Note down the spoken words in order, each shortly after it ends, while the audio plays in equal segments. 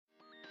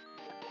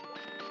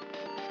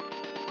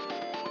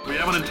We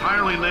haven't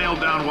entirely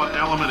nailed down what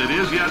element it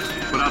is yet,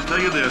 but I'll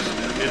tell you this,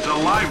 it's a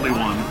lively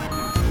one.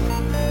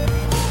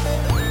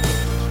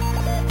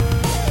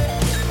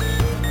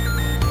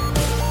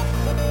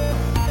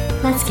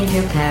 Let's give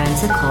your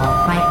parents a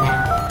call right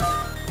now.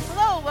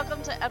 Hello,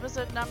 welcome to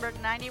episode number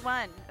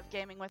 91 of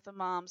Gaming with the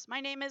Moms.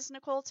 My name is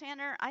Nicole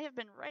Tanner. I have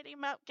been writing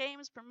about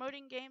games,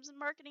 promoting games, and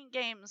marketing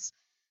games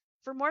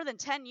for more than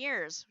 10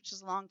 years, which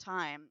is a long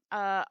time.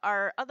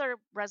 Our other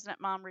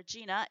resident mom,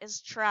 Regina, is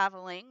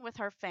traveling with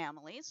her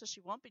family, so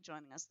she won't be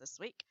joining us this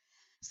week.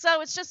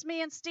 So it's just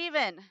me and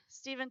Steven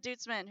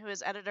Dutzman, who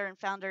is editor and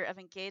founder of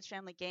Engage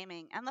Family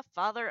Gaming and the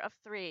father of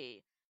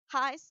 3.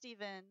 Hi,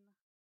 Steven.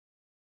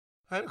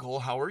 Hi, Nicole.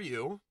 How are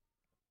you?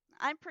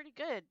 I'm pretty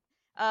good.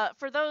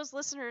 For those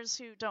listeners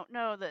who don't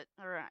know that,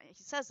 or he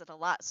says it a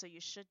lot, so you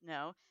should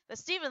know, that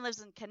Steven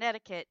lives in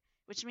Connecticut,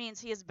 which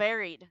means he is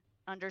buried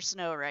under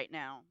snow right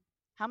now.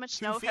 How much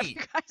snow have you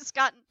guys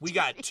gotten? We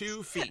got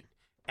 2 feet,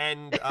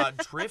 and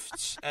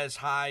drifts as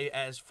high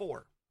as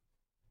 4.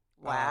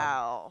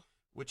 Wow.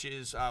 Which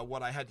is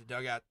what I had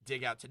to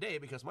dig out today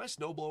because my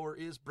snowblower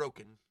is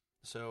broken.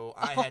 So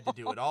I had to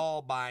do it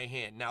all by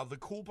hand. Now, the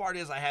cool part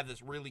is I have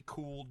this really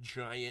cool,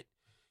 giant,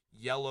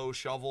 yellow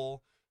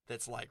shovel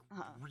that's like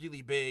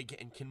really big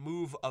and can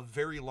move a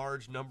very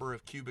large number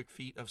of cubic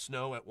feet of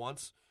snow at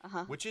once,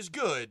 which is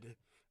good.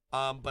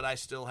 But I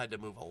still had to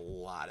move a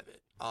lot of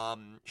it.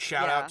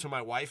 Shout out to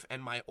my wife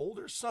and my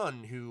older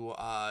son who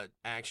I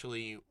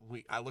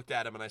looked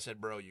at him and I said,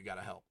 bro, you got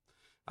to help.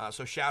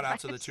 So shout out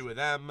to the 2 of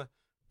them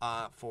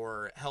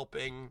for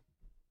helping.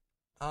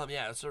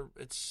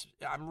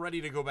 I'm ready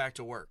to go back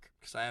to work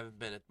because I haven't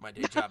been at my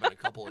day job in a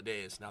couple of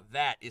days. Now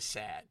that is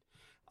sad.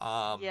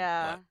 But,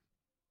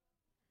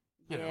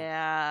 you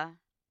know.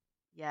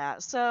 Yeah.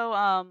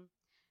 So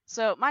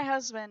my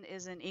husband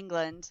is in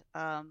England,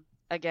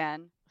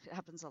 again. It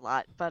happens a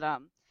lot, but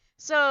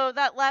so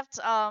that left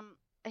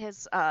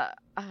his I'm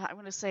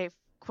going to say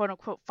quote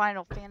unquote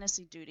Final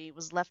Fantasy duty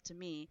was left to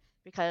me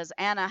because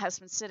Anna has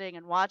been sitting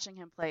and watching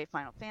him play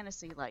Final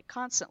Fantasy like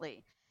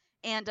constantly,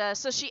 and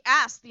so she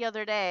asked the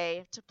other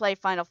day to play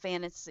Final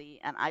Fantasy,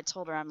 and I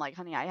told her, I'm like,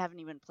 honey, I haven't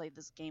even played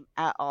this game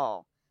at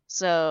all,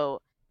 so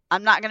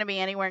I'm not going to be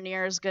anywhere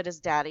near as good as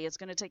Daddy. It's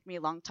going to take me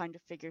a long time to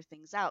figure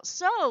things out.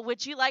 So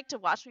would you like to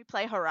watch me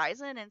play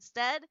Horizon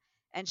instead?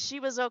 And she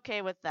was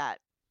okay with that,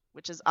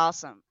 which is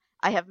awesome.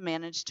 I have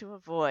managed to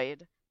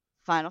avoid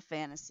Final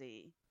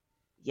Fantasy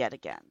yet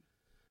again.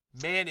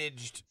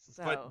 Managed,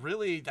 but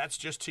really that's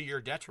just to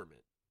your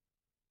detriment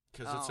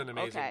because it's an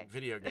amazing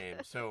video game.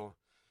 So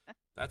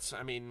that's,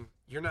 I mean,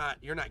 you're not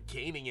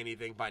gaining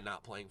anything by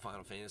not playing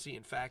Final Fantasy.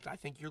 In fact, I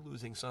think you're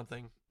losing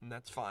something, and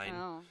that's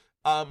fine.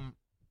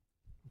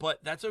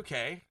 But that's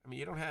okay. I mean,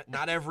 you don't have,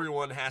 not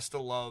everyone has to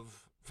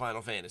love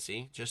Final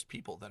Fantasy, just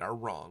people that are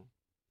wrong.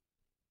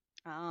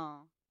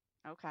 Oh,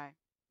 okay.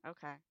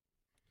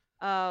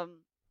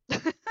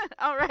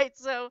 All right,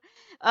 so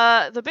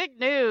the big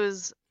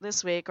news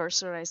this week, or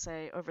should I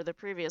say over the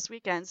previous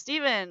weekend,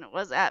 Steven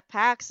was at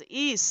PAX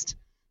East.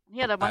 He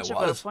had a bunch of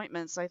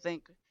appointments, I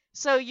think.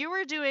 So you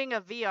were doing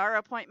a VR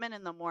appointment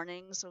in the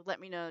morning, so let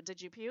me know,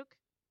 did you puke?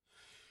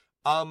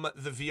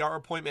 The VR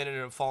appointment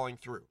ended up falling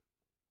through.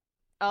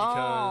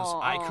 Because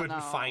I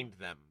couldn't find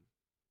them.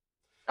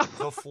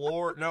 The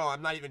floor, no,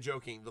 I'm not even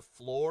joking. The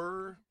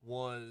floor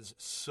was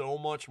so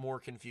much more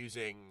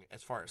confusing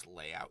as far as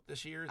layout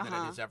this year than it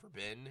has ever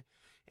been.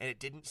 And it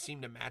didn't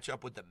seem to match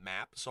up with the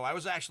map. So I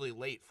was actually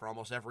late for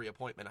almost every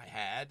appointment I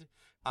had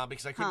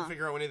because I couldn't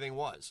figure out what anything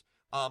was.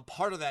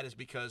 Part of that is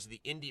because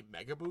the Indie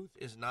Mega Booth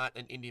is not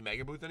an Indie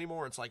Mega Booth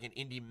anymore. It's like an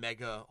Indie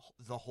Mega,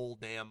 the whole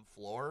damn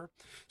floor.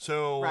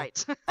 So,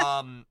 right.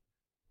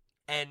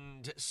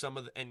 And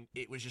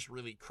it was just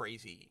really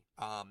crazy.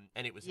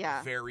 And it was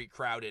very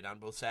crowded on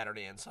both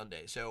Saturday and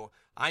Sunday. So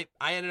I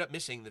ended up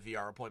missing the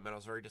VR appointment. I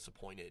was very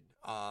disappointed.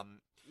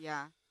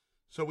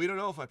 So we don't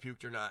know if I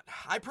puked or not.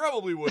 I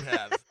probably would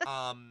have,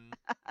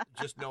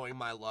 just knowing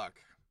my luck.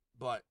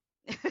 But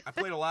I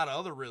played a lot of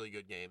other really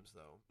good games,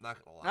 though. Not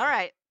gonna lie. All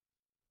right,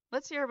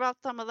 let's hear about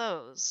some of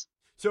those.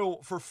 So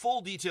for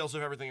full details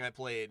of everything I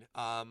played,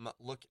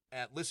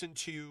 listen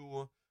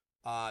to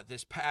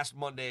this past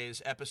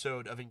Monday's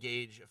episode of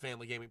Engage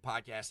Family Gaming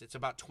Podcast. It's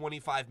about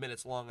 25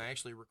 minutes long. I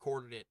actually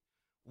recorded it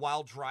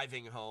while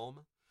driving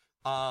home.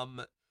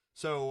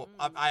 So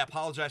I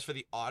apologize for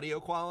the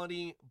audio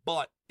quality,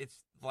 but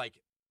it's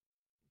like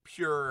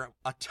pure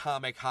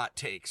atomic hot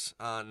takes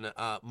on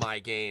my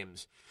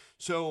games.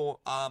 So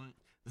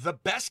the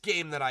best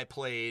game that I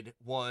played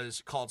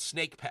was called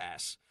Snake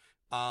Pass.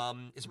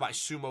 It's by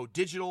Sumo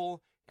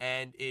Digital,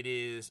 and it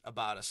is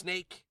about a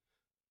snake.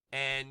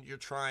 And you're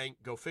trying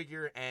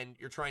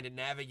to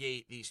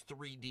navigate these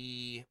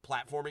 3D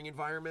platforming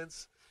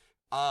environments.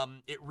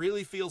 It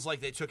really feels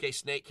like they took a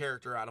snake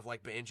character out of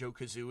like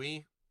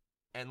Banjo-Kazooie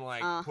and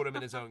put him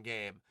in his own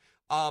game.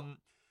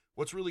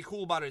 What's really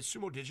cool about it is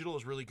Sumo Digital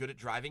is really good at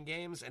driving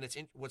games, and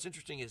what's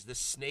interesting is the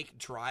snake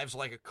drives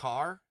like a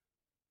car.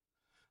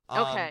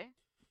 Okay.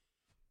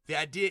 The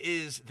idea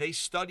is they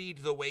studied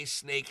the way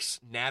snakes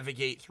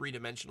navigate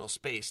three-dimensional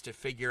space to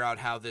figure out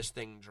how this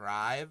thing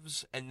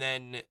drives, and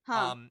then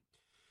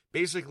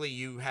basically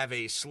you have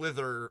a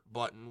slither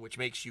button which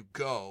makes you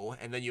go,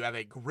 and then you have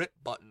a grip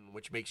button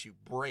which makes you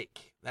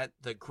brake. That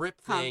the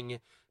grip thing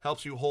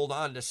helps you hold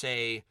on to,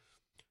 say,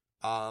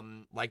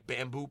 like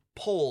bamboo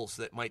poles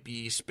that might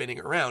be spinning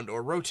around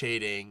or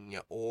rotating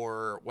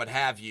or what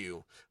have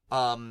you.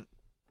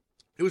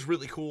 It was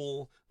really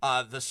cool.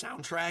 The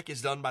soundtrack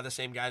is done by the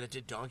same guy that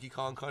did Donkey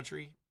Kong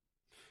Country.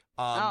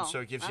 So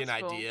it gives you an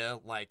idea.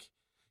 Like,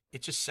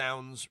 it just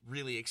sounds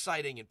really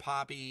exciting and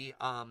poppy.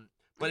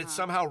 But it's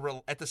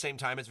somehow, at the same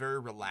time, it's very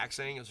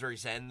relaxing. It's very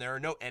zen. There are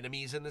no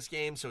enemies in this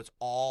game, so it's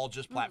all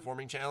just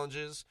platforming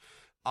challenges.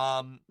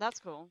 That's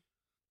cool.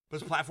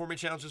 But it's platforming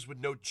challenges with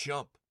no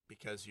jump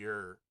because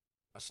you're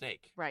a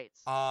snake. Right.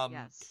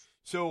 Yes.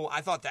 So I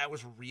thought that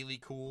was really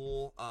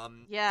cool.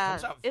 Yeah,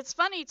 it's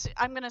funny.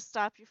 I'm going to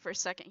stop you for a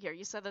second here.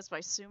 You said this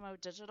by Sumo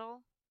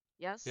Digital,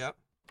 yes? Yep.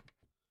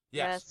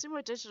 Yes. Yeah,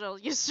 Sumo Digital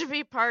used to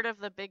be part of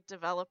the big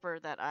developer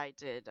that I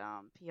did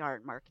PR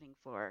and marketing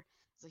for.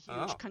 It's a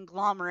huge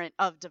conglomerate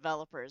of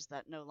developers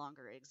that no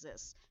longer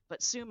exists. But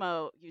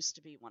Sumo used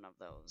to be one of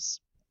those.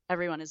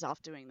 Everyone is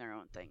off doing their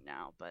own thing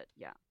now, but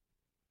yeah.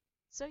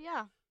 So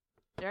yeah,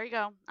 there you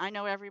go. I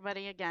know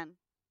everybody again.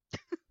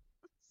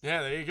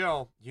 Yeah, there you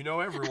go. You know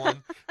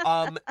everyone.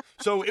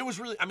 So it was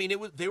really. I mean,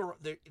 the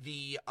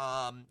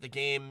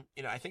game.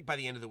 You know, I think by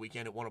the end of the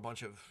weekend, it won a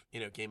bunch of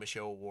Game of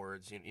Show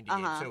awards, indie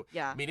games. So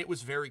yeah. I mean, it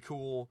was very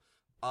cool.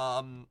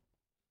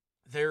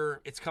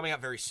 It's coming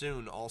out very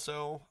soon.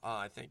 Also,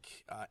 I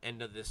think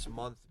end of this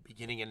month,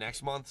 beginning of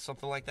next month,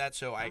 something like that.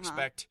 So I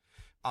expect.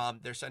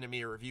 They're sending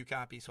me a review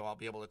copy, so I'll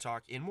be able to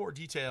talk in more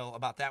detail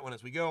about that one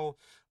as we go.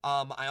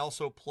 I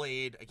also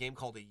played a game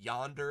called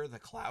Yonder, the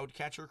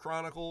Cloudcatcher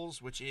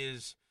Chronicles, which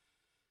is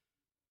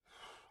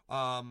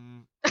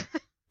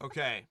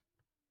okay.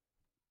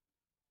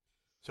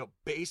 So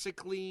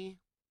basically,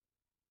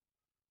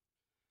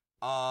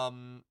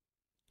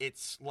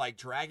 it's like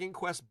Dragon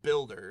Quest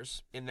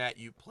Builders in that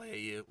you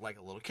play like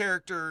a little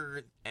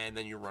character and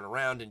then you run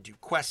around and do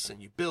quests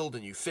and you build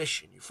and you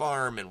fish and you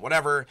farm and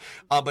whatever.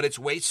 But it's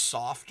way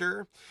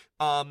softer.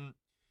 And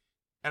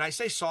I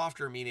say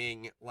softer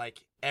meaning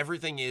like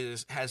everything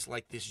has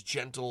like this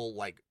gentle,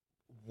 like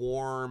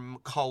warm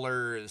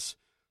colors,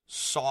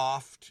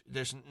 soft.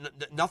 There's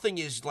nothing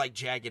is like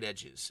jagged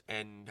edges,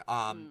 and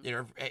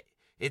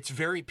it's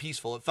very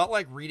peaceful. It felt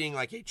like reading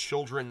like a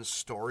children's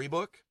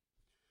storybook.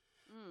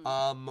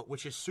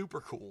 Which is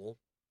super cool.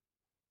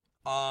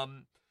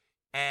 And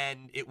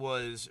it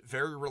was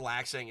very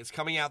relaxing. It's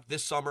coming out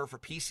this summer for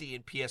PC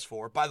and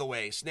PS4. By the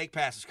way, Snake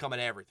Pass is coming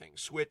to everything.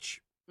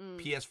 Switch,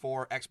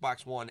 PS4,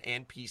 Xbox One,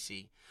 and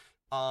PC.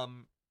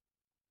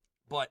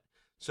 But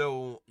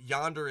so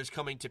Yonder is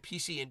coming to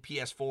PC and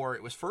PS4.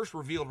 It was first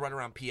revealed right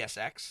around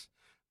PSX.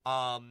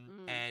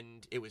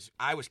 And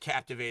I was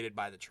captivated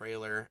by the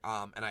trailer.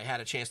 And I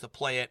had a chance to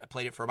play it. I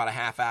played it for about a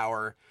half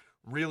hour.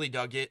 Really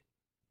dug it.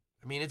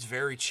 I mean, it's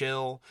very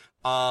chill.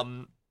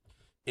 The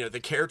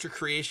character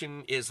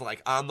creation is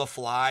like on the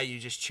fly. You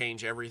just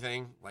change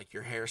everything, like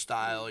your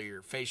hairstyle,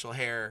 your facial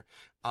hair,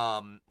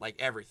 like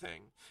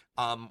everything,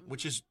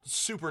 which is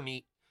super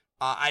neat.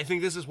 I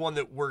think this is one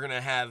that we're gonna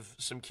have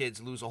some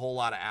kids lose a whole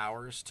lot of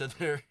hours to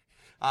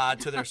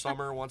their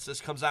summer once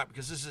this comes out,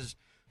 because this is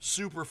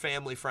super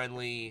family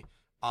friendly,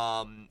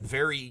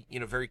 very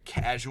very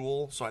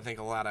casual. So I think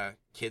a lot of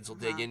kids will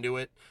dig into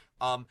it.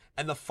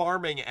 And the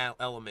farming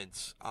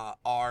elements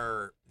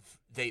are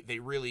they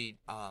really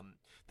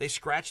they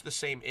scratch the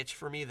same itch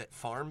for me that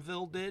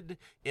Farmville did,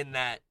 in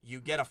that you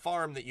get a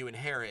farm that you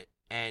inherit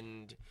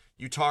and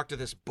you talk to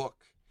this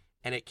book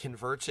and it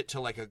converts it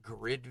to like a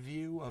grid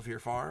view of your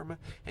farm,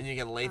 and you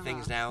can lay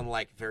things down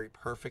like very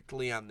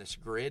perfectly on this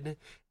grid.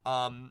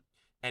 And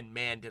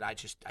man, I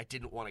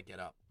didn't want to get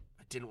up.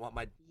 I didn't want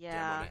my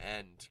demo to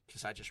end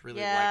because I just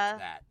really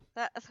liked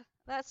that.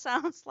 That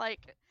sounds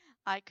like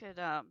I could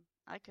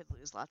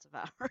lose lots of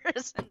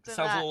hours into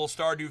Sounds a little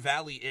Stardew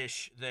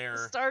Valley-ish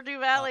there. Stardew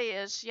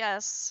Valley-ish,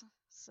 yes.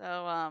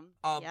 So,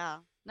 yeah.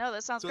 No,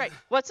 that sounds great.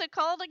 What's it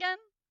called again?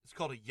 It's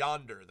called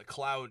Yonder, the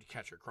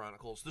Cloudcatcher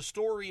Chronicles. The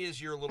story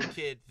is you're a little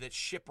kid that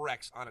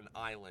shipwrecks on an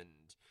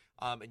island,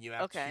 and you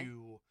have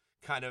to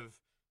kind of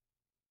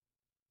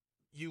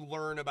you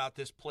learn about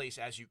this place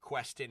as you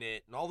quest in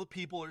it, and all the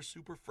people are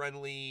super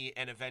friendly,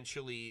 and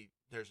eventually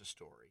there's a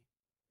story.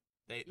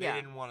 They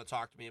didn't want to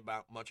talk to me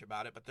much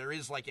about it, but there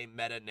is like a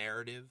meta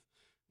narrative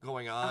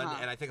going on,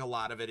 and I think a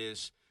lot of it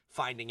is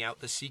finding out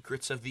the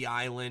secrets of the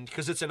island,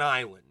 because it's an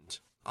island.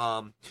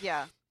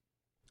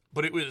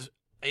 But it was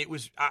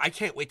I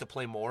can't wait to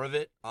play more of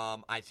it.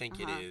 I think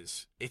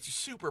it's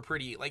super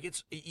pretty. Like,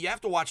 you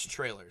have to watch the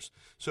trailers.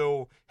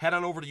 So head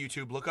on over to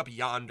YouTube, look up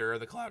Yonder,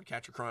 the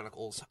Cloudcatcher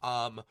Chronicles,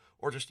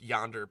 or just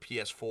Yonder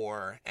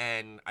PS4,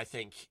 and I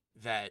think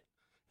that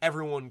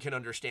everyone can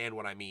understand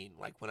what I mean,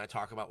 like when I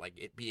talk about like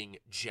it being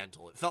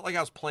gentle. It felt like I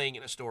was playing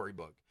in a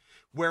storybook,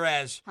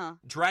 whereas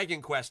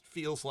Dragon Quest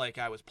feels like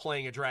I was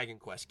playing a Dragon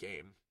Quest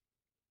game.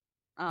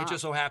 It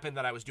just so happened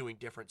that I was doing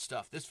different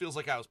stuff. This feels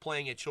like I was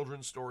playing a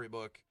children's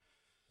storybook,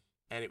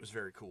 and it was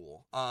very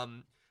cool.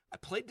 I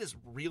played this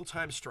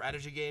real-time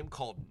strategy game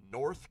called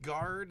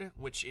Northgard,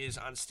 which is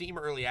on Steam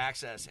Early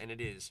Access, and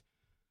it is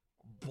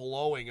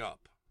blowing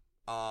up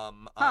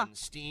on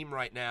Steam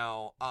right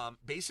now.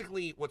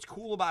 Basically, what's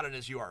cool about it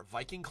is you are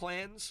Viking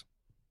clans.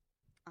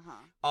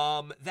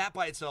 That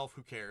by itself,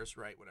 who cares,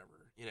 right? Whatever,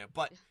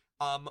 But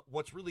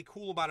what's really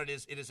cool about it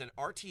is an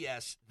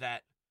RTS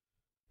that,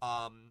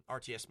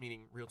 RTS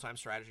meaning real-time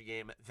strategy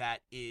game,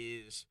 that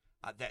is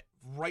that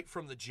right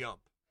from the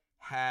jump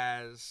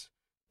has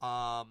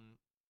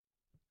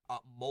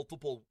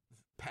multiple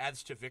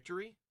paths to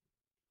victory.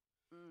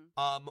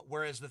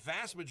 Whereas the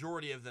vast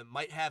majority of them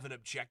might have an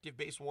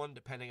objective-based one,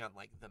 depending on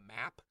like the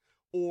map,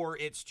 or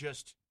it's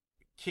just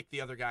kick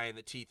the other guy in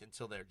the teeth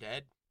until they're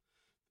dead.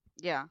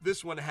 Yeah.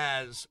 This one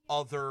has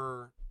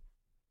other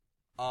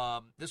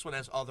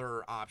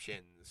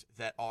options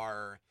that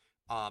are,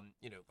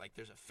 like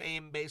there's a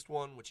fame-based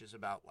one, which is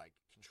about like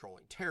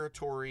controlling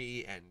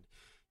territory, and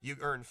you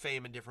earn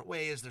fame in different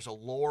ways. There's a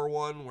lore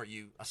one where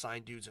you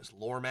assign dudes as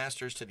lore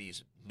masters to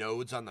these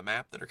nodes on the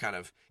map that are kind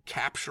of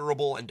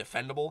capturable and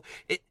defendable.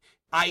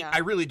 I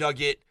really dug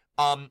it.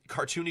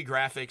 Cartoony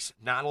graphics,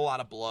 not a lot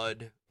of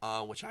blood,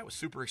 which I was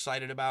super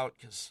excited about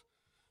because,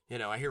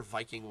 I hear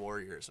Viking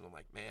warriors and I'm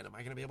like, man, am I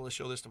going to be able to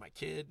show this to my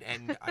kid?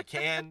 And I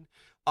can.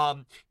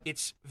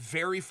 It's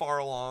very far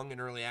along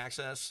in early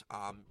access.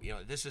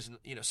 This isn't,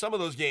 some of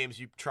those games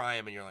you try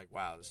them and you're like,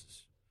 wow, this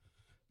is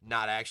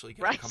not actually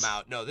going to come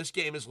out. No, this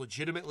game is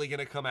legitimately going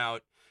to come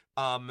out.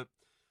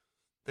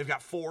 They've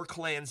got 4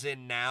 clans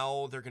in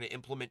now. They're going to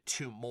implement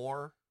 2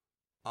 more.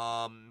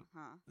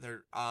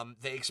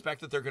 They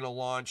expect that they're going to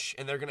launch,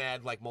 and they're going to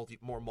add like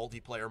more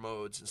multiplayer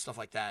modes and stuff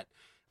like that.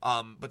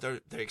 But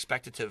they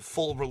expect it to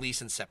full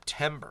release in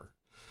September,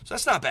 so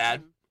that's not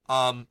bad.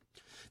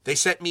 They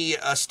sent me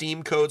a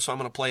Steam code, so I'm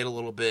going to play it a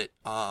little bit,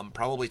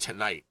 probably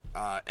tonight,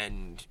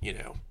 and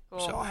cool.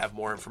 So I'll have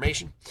more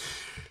information.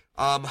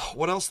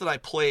 What else did I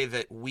play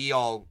that we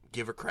all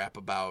give a crap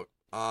about?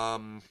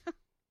 I'm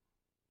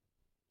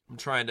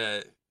trying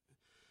to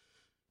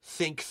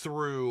think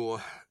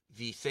through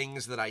the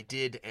things that I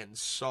did and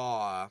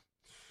saw.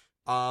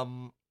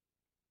 Oh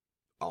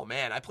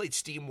man, I played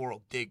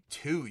SteamWorld Dig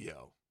 2,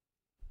 yo.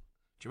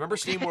 Do you remember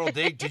SteamWorld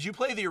Dig? Did you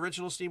play the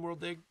original SteamWorld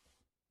Dig?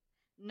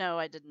 No,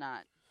 I did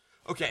not.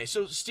 Okay,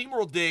 so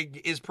SteamWorld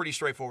Dig is pretty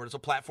straightforward. It's a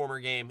platformer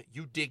game.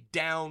 You dig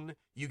down,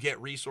 you get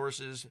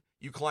resources,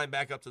 you climb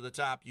back up to the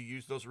top, you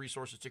use those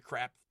resources to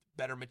craft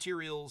better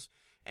materials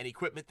and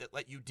equipment that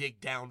let you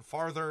dig down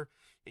farther,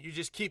 and you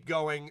just keep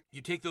going.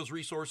 You take those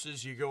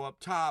resources, you go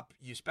up top,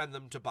 you spend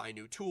them to buy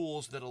new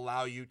tools that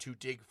allow you to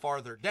dig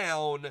farther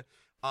down.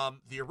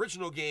 The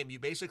original game, you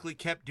basically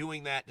kept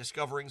doing that,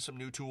 discovering some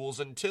new tools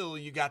until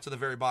you got to the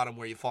very bottom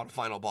where you fought a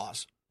final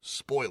boss.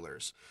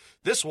 Spoilers.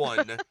 This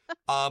one,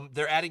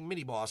 they're adding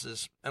mini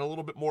bosses and a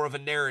little bit more of a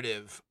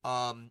narrative,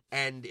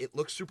 and it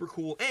looks super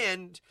cool.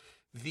 And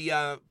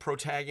the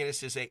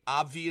protagonist is a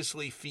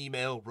obviously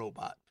female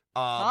robot.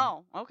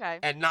 Okay.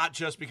 And not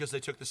just because they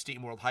took the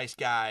SteamWorld Heist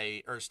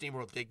guy or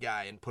SteamWorld Dig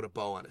guy and put a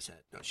bow on his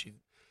head. No, she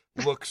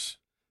looks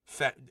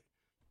fat.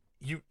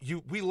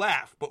 We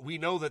laugh, but we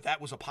know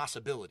that was a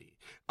possibility.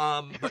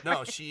 But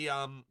no, she's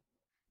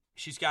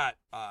got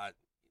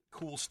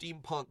cool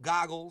steampunk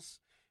goggles.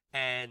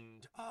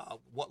 And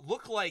what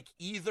looked like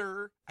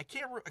either I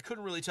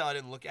couldn't really tell. I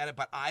didn't look at it,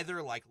 but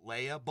either like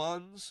Leia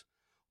buns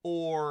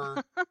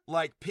or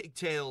like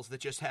pigtails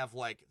that just have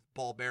like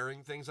ball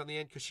bearing things on the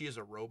end because she is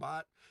a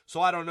robot.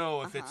 So I don't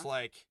know if it's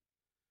like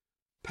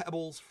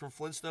pebbles from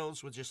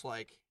Flintstones with just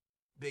like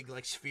big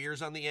like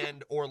spheres on the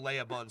end or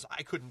Leia buns.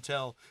 I couldn't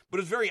tell, but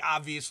it's very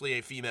obviously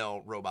a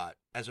female robot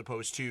as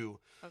opposed to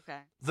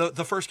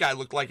the first guy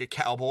looked like a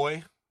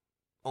cowboy.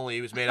 Only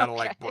he was made out of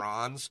like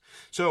bronze.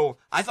 So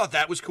I thought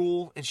that was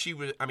cool. And she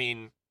was,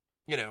 and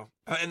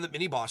the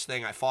mini boss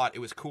thing I fought, it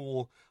was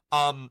cool.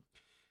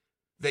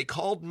 They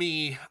called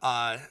me,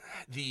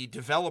 the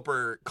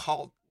developer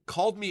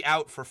called me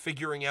out for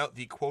figuring out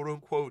the quote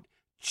unquote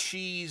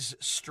cheese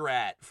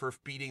strat for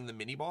beating the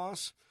mini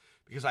boss.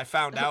 Because I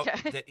found out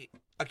that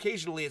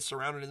occasionally it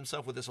surrounded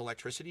himself with this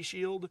electricity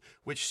shield,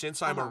 which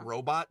since I'm a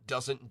robot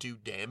doesn't do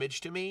damage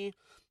to me.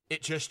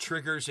 It just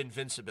triggers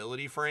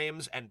invincibility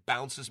frames and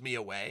bounces me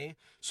away.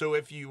 So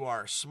if you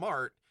are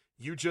smart,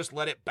 you just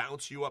let it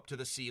bounce you up to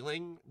the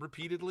ceiling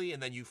repeatedly,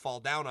 and then you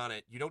fall down on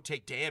it. You don't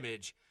take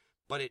damage,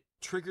 but it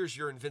triggers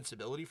your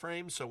invincibility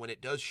frame. So when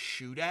it does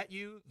shoot at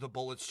you, the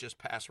bullets just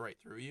pass right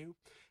through you.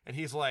 And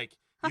he's like,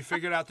 you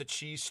figured out the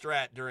cheese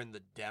strat during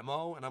the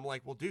demo? And I'm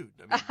like, well, dude,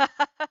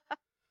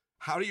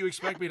 how do you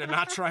expect me to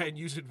not try and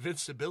use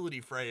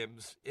invincibility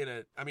frames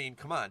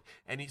come on.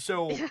 And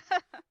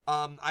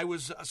I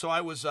was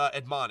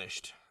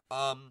admonished.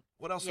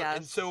 What else? Yes.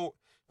 And so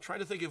trying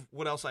to think of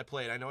what else I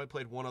played. I know I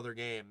played one other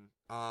game.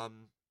 No,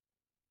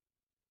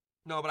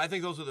 but I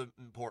think those are the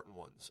important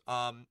ones.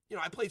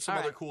 I played some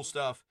other cool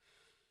stuff.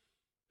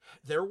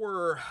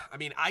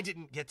 I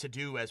didn't get to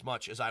do as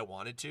much as I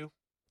wanted to.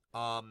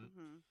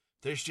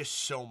 there's just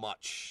so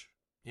much,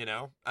 and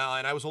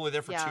I was only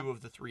there for 2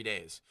 of the 3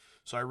 days.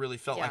 So I really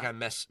felt like I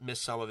missed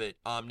some of it.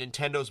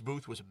 Nintendo's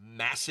booth was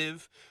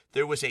massive.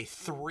 There was a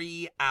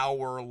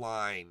 3-hour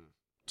line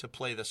to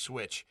play the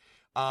Switch.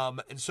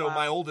 And so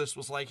my oldest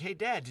was like, "Hey,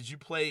 Dad, did you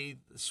play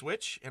the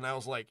Switch?" And I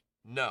was like,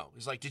 "No."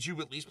 He's like, "Did you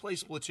at least play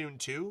Splatoon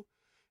 2?"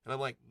 And I'm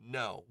like,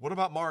 "No." "What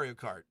about Mario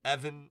Kart?"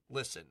 "Evan,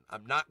 listen,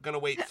 I'm not going to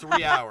wait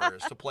 3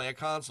 hours to play a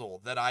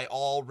console that I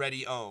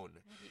already own.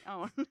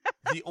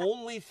 The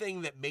only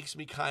thing that makes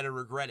me kind of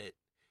regret it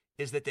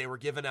is that they were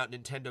giving out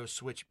Nintendo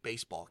Switch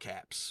baseball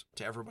caps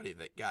to everybody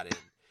that got in.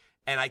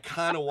 And I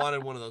kind of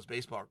wanted one of those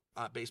baseball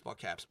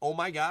caps. Oh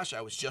my gosh,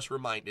 I was just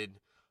reminded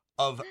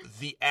of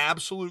the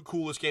absolute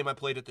coolest game I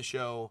played at the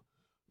show,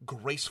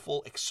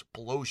 Graceful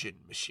Explosion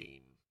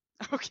Machine.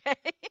 Okay.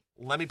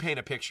 Let me paint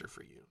a picture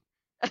for you.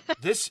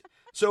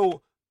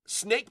 So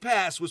Snake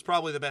Pass was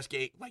probably the best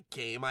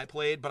game I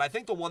played, but I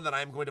think the one that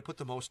I'm going to put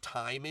the most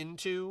time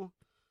into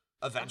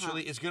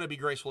eventually is going to be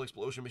Graceful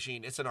Explosion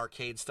Machine. It's an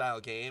arcade style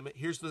game.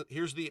 Here's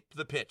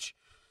the pitch.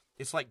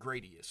 It's like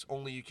Gradius,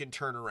 only you can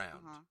turn around.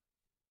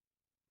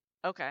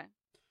 Okay.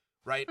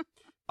 Right?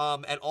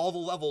 And all the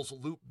levels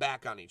loop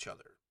back on each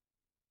other.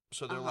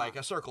 So they're like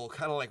a circle,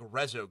 kind of like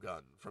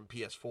Resogun from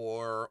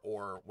PS4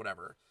 or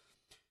whatever.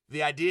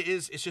 The idea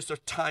is it's just a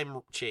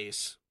time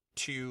chase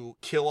to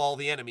kill all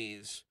the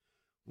enemies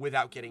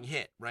without getting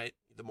hit, right?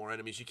 The more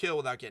enemies you kill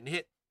without getting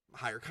hit,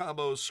 higher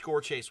combos, score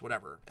chase,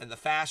 whatever. And the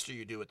faster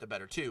you do it, the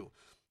better too.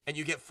 And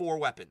you get 4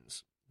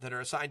 weapons that are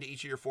assigned to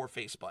each of your 4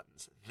 face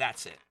buttons.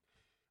 That's it.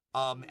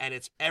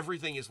 And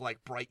everything is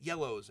like bright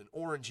yellows and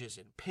oranges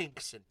and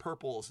pinks and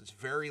purples. It's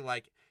very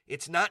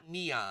it's not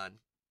neon.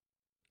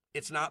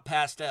 It's not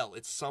pastel.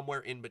 It's somewhere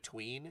in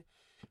between.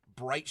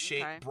 Bright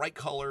shape, bright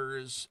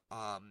colors,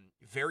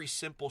 very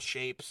simple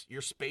shapes.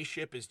 Your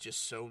spaceship is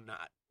just so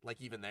not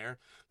even there.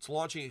 It's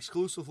launching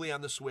exclusively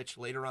on the Switch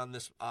later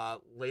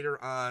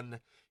on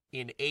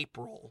in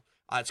April.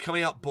 It's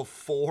coming out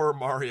before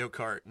Mario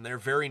Kart, and they're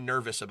very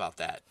nervous about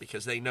that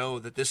because they know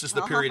that this is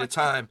the period of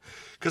time.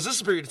 Because this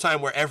is a period of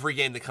time where every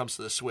game that comes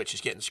to the Switch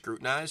is getting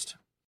scrutinized.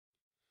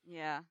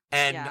 Yeah.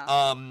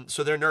 And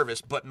so they're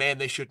nervous, but man,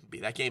 they shouldn't be.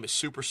 That game is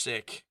super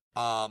sick.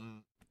 I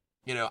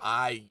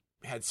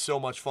had so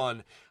much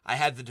fun. I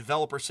had the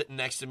developer sitting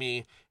next to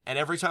me, and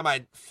every time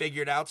I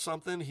figured out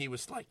something, he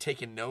was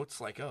taking notes,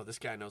 oh, this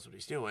guy knows what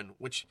he's doing,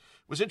 which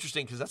was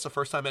interesting because that's the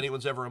first time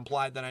anyone's ever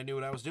implied that I knew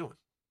what I was doing.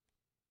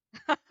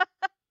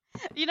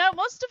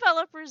 Most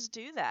developers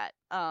do that.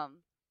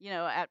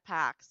 At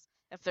PAX,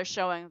 if they're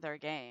showing their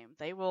game,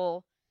 they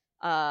will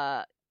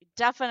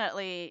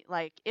definitely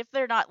if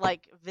they're not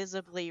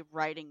visibly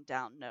writing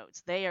down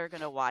notes, they are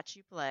going to watch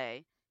you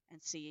play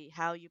and see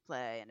how you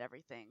play and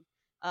everything.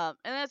 And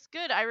that's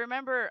good. I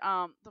remember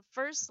the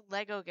first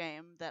Lego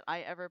game that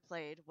I ever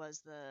played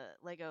was the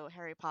Lego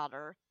Harry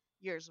Potter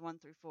years 1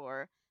 through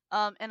 4.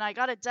 And I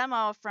got a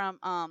demo from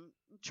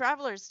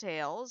Traveler's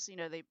Tales.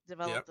 They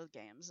developed the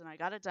games, and I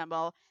got a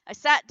demo. I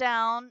sat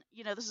down.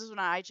 This is when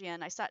I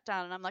IGN. I sat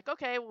down, and I'm like,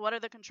 okay, what are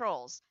the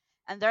controls?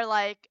 And they're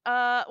like,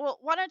 well,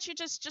 why don't you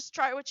just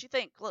try what you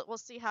think? We'll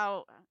see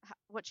how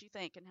what you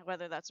think and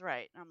whether that's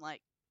right. And I'm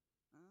like,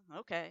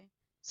 okay.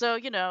 So,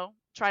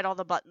 tried all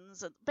the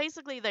buttons.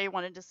 Basically, they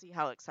wanted to see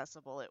how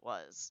accessible it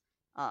was,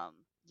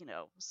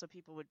 so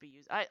people would be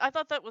using. I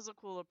thought that was a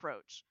cool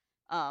approach.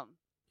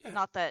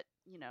 Not that,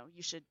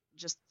 you should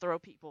just throw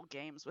people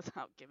games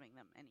without giving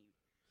them any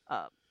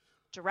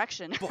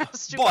direction.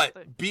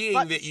 But being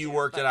that you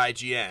worked at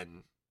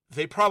IGN,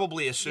 they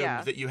probably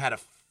assumed that you had a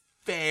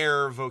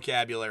fair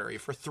vocabulary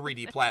for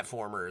 3D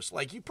platformers.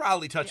 You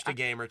probably touched a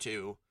game or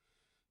two,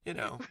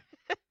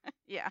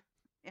 Yeah.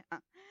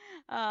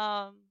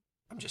 I'm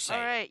just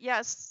saying. All right.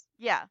 Yes.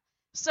 Yeah.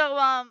 So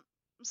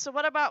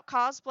what about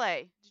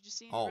cosplay? Did you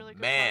see any really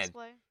good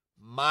cosplay?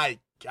 My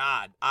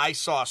God, I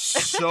saw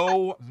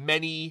so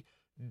many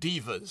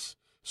divas,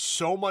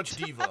 so much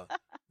diva.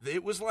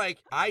 It was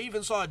I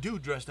even saw a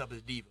dude dressed up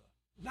as diva.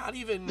 Not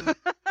even,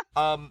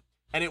 and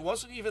it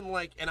wasn't even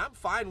and I'm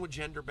fine with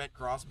gender bent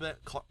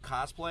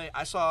cosplay.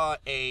 I saw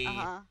a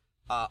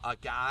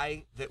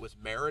guy that was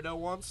Merida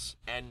once,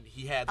 and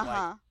he had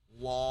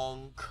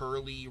long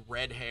curly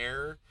red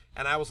hair,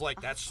 and I was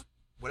like, that's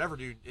whatever,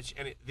 dude.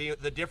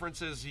 The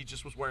difference is he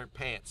just was wearing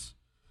pants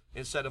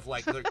instead of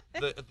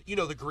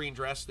the green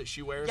dress that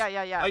she wears.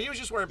 Yeah. He was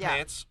just wearing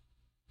pants.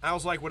 I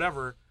was like,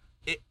 whatever.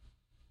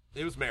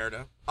 It was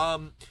Merida.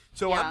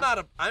 So I'm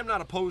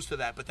not opposed to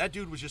that, but that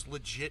dude was just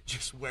legit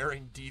just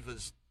wearing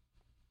Diva's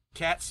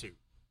cat suit.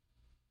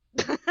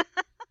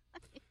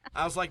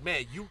 I was like,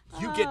 man, you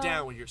get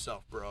down with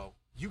yourself, bro.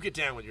 You get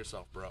down with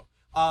yourself, bro.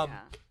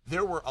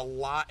 There were a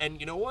lot, and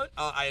you know what?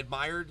 I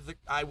admired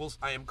I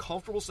am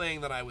comfortable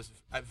saying that I was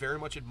very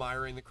much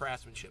admiring the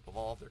craftsmanship of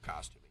all of their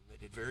costuming. They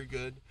did very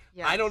good.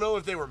 Yes. I don't know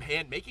if they were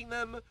hand making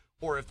them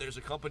or if there's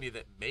a company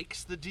that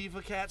makes the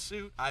Diva cat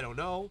suit. I don't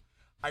know.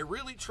 I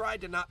really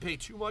tried to not pay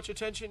too much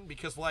attention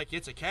because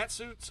it's a cat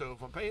suit. So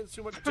if I'm paying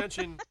too much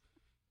attention,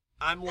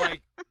 I'm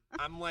being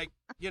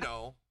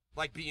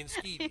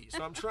skeevy.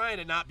 So I'm trying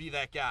to not be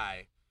that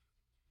guy.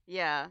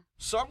 Yeah.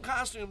 Some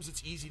costumes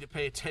it's easy to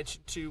pay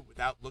attention to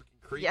without looking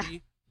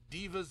creepy.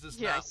 Yeah. Divas is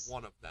Yes. not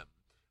one of them.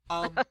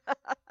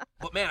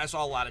 But man, I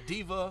saw a lot of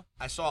Diva.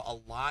 I saw a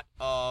lot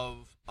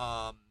of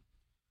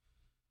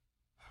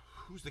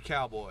who's the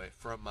cowboy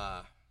from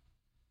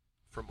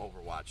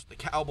Overwatch? The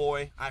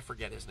cowboy, I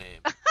forget his name.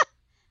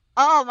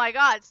 Oh my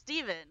God,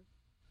 Steven.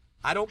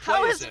 I don't play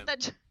How as is him. it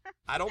that?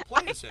 I don't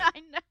play as him.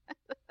 I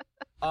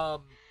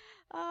know.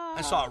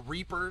 I saw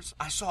Reapers.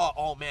 I saw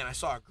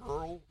a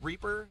girl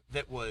Reaper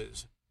that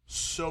was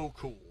so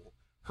cool.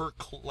 Her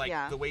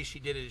the way she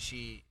did it is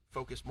she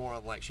focused more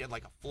on she had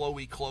like a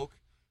flowy cloak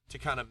to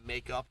kind of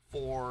make up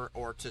for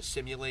or to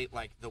simulate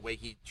like the way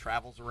he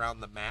travels around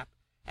the map,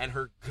 and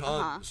her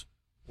guns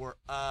were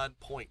on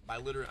point. By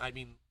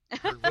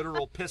her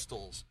literal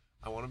pistols.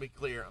 I want to be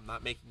clear, I'm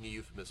not making a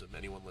euphemism,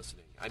 anyone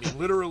listening. I mean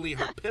literally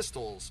her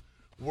pistols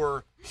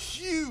were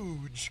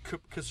huge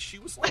because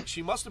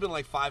she must have been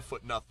like 5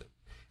 foot nothing.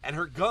 And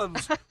her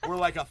guns were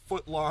like a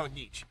foot long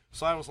each.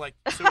 So I was like,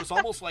 so it was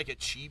almost like a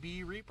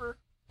chibi Reaper,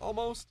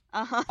 almost.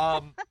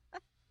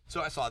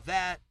 So I saw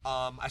that.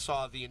 I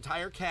saw the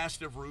entire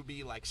cast of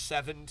Ruby like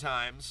 7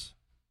 times,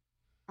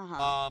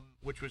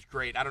 which was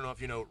great. I don't know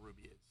if you know what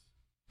Ruby is.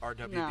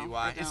 RWBY.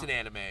 No, it's an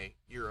anime.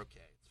 You're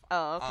okay. It's fine.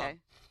 Oh, okay.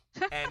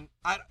 And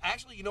I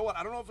actually, you know what?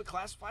 I don't know if it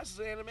classifies as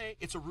an anime.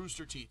 It's a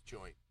Rooster Teeth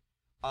joint.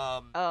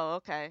 Oh,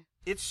 okay.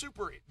 It's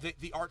super.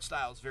 The art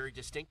style is very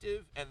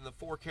distinctive, and the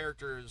 4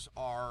 characters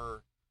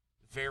are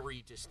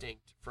very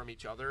distinct from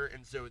each other,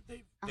 and so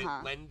they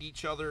lend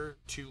each other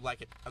to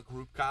like a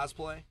group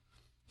cosplay.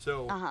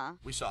 So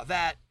we saw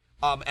that,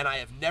 and I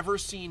have never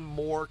seen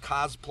more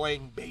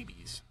cosplaying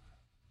babies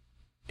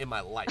in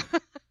my life.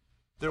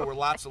 There were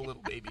lots of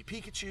little baby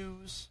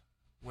Pikachus,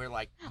 where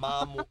like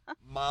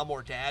mom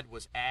or dad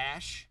was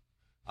Ash.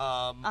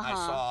 I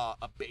saw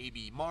a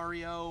baby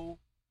Mario.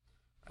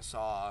 I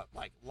saw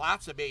like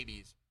lots of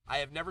babies. I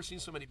have never seen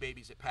so many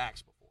babies at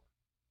PAX before.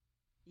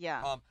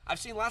 Yeah. I've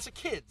seen lots of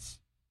kids.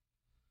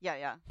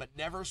 Yeah. But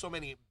never so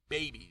many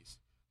babies.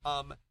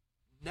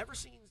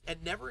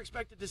 Never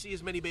expected to see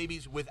as many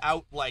babies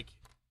without like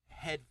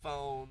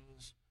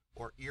headphones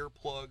or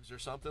earplugs or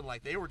something.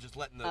 Like they were just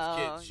letting those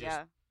kids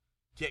just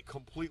get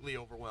completely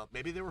overwhelmed.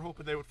 Maybe they were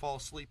hoping they would fall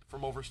asleep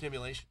from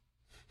overstimulation.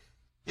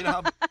 You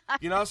know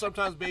how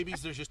sometimes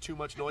babies, there's just too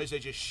much noise, they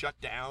just shut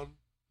down.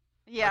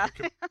 Yeah.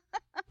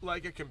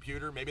 Like a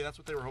computer. Maybe that's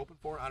what they were hoping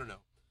for. I don't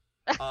know.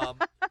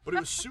 But it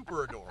was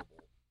super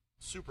adorable.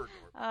 Super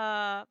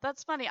adorable.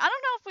 That's funny. I don't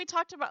know if we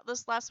talked about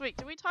this last week.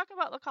 Did we talk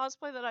about the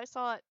cosplay that I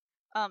saw at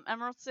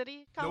Emerald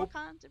City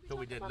Comic-Con? Nope. No,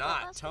 we did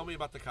not. Tell me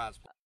about the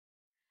cosplay.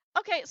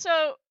 Okay,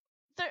 so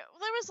there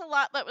was a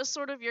lot that was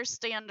sort of your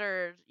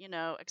standard,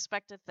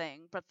 expected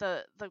thing. But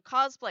the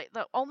cosplay,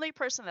 the only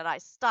person that I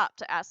stopped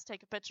to ask to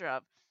take a picture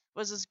of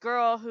was this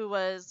girl who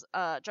was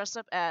dressed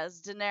up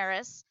as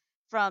Daenerys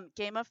from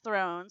Game of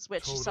Thrones,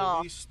 which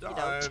totally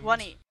saw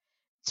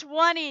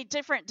 20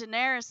 different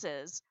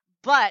Daeneryses.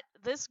 But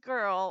this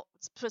girl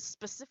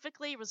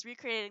specifically was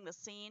recreating the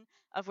scene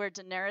of where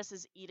Daenerys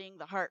is eating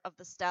the heart of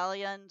the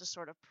stallion to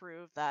sort of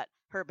prove that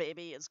her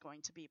baby is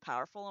going to be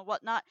powerful and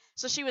whatnot.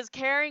 So she was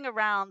carrying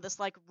around this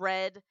like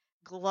red,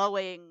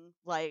 glowing,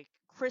 like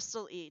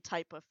crystal-y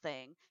type of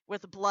thing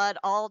with blood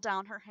all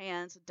down her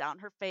hands and down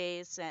her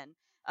face. And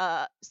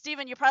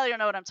Steven, you probably don't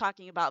know what I'm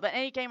talking about, but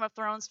any Game of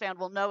Thrones fan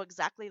will know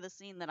exactly the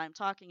scene that I'm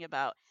talking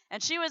about.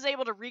 And she was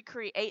able to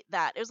recreate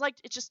that. It was like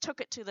it just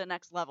took it to the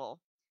next level.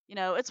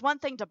 It's one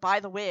thing to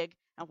buy the wig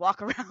and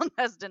walk around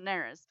as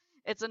Daenerys.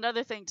 It's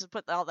another thing to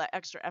put all that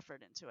extra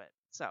effort into it.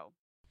 So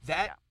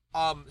that,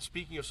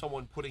 speaking of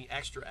someone putting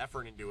extra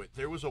effort into it,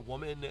 there was a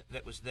woman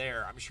that was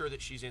there. I'm sure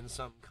that she's in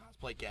some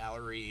cosplay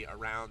gallery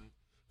around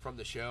from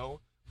the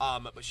show.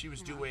 But she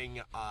was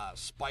doing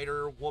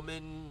Spider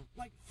Woman,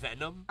 like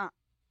Venom,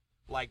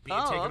 like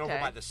being taken over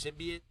by the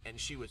symbiote, and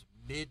she was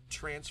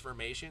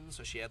mid-transformation,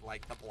 so she had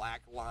like the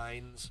black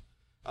lines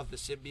of the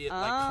symbiote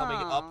like coming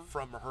up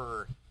from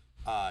her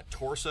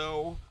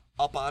torso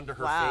up onto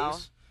her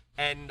face.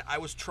 And I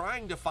was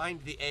trying to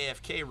find the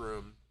AFK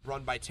room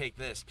run by Take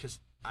This because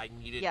I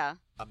needed a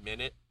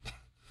minute.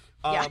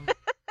 And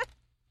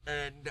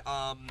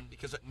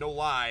because no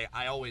lie,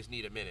 I always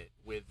need a minute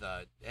with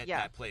at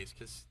that place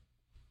because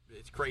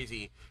it's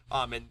crazy.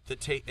 And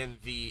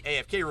the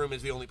AFK room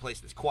is the only place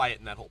that's quiet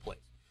in that whole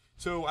place.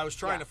 So I was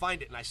trying to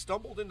find it, and I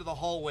stumbled into the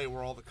hallway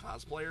where all the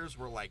cosplayers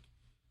were like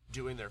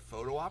doing their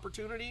photo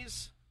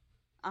opportunities.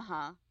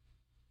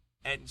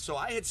 And so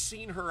I had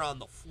seen her on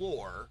the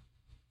floor,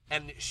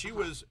 and she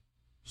was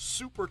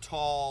super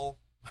tall.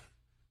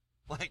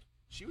 Like,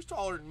 she was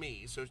taller than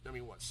me, so,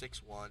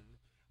 6'1".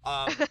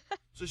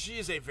 So she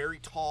is a very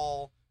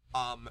tall,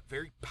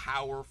 very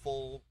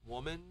powerful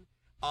woman.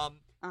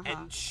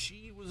 And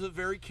she was a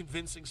very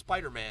convincing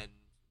Spider-Man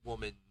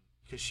woman,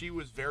 because she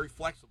was very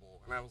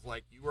flexible. And I was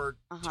like, you are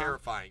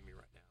terrifying me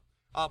right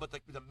now. But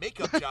the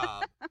makeup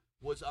job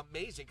was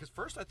amazing, because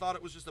first I thought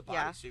it was just a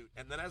bodysuit,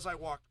 and then as I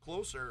walked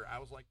closer, I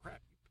was like, crap,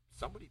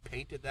 somebody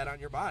painted that on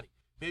your body.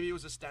 Maybe it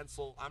was a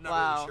stencil. I'm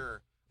not really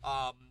sure.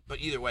 But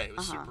either way, it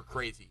was super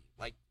crazy.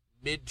 Like,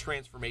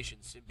 mid-transformation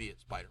symbiote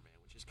Spider-Man,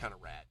 which is kind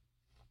of rad.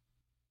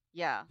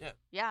 Yeah. Yeah.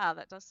 Yeah,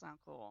 that does sound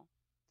cool.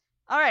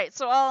 All right,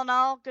 so all in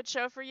all, good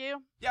show for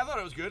you? Yeah, I thought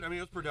it was good. I mean,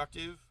 it was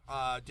productive.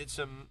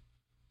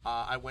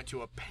 I went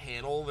to a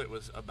panel that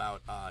was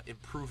about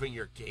improving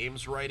your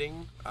games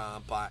writing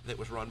that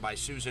was run by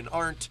Susan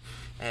Arndt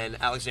and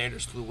Alexander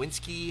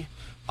Slewinski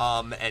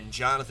and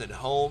Jonathan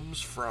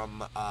Holmes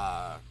from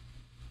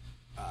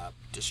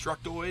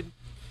Destructoid.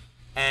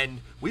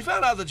 And we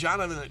found out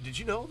that did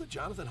you know that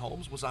Jonathan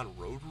Holmes was on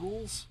Road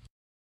Rules?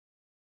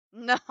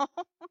 No.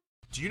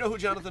 Do you know who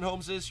Jonathan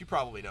Holmes is? You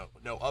probably know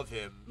of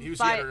him. He was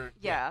the By, editor.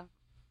 yeah.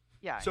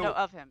 Yeah, So- I know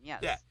of him,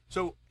 yes. Yeah.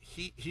 So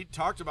he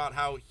talked about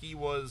how he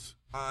was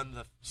on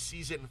the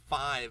season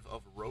 5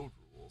 of Road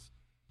Rules,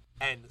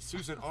 and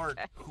Susan Arndt,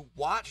 who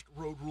watched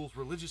Road Rules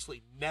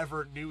religiously,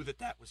 never knew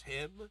that was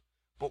him.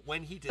 But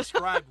when he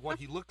described what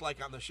he looked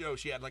like on the show,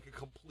 she had like a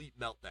complete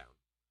meltdown.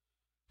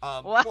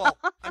 Wow. Well,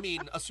 I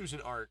mean, a Susan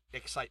Arndt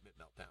excitement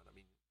meltdown. I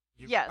mean,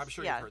 Yes, I'm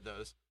sure yeah. you've heard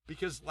those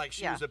because like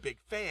she Yeah. was a big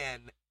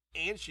fan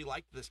and she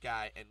liked this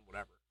guy and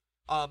whatever.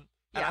 And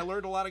I Yeah.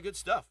 learned a lot of good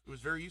stuff. It was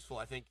very useful.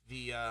 I think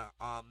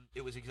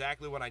it was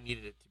exactly what I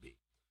needed it to be.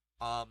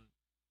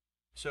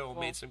 So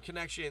Cool. made some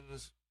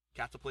connections,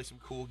 got to play some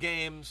cool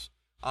games.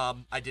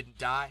 I didn't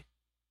die.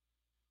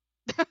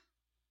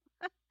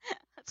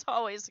 That's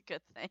always a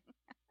good thing.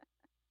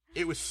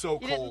 It was so You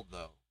didn't- cold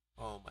though.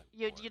 Oh my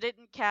You Lord.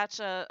 didn't catch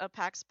a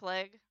PAX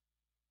plague?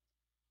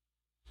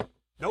 At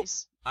Nope,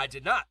 least- I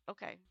did not.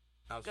 Okay.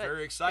 I was Good,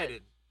 very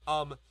excited.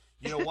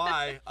 You know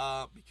why?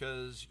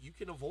 Because you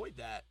can avoid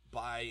that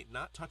by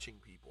not touching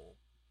people.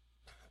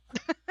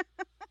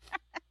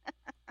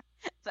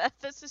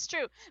 This is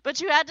true. But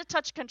you had to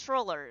touch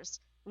controllers,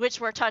 which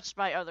were touched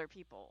by other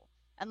people.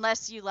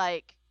 Unless you,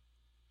 like,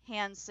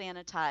 hand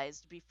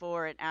sanitized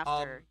before and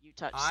after you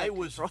touched I said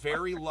was controller.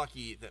 very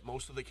lucky that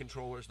most of the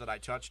controllers that I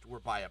touched were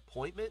by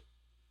appointment,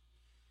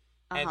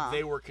 Uh-huh. and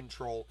they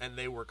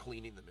were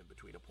cleaning them in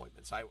between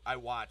appointments. I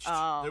watched.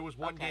 Oh, There was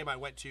one okay. game I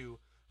went to.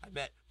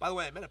 By the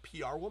way, I met a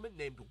PR woman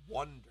named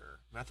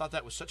Wonder, and I thought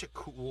that was such a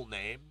cool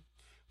name.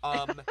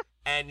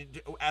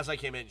 And as I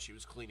came in, she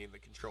was cleaning the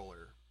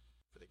controller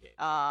for the game.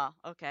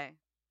 Okay.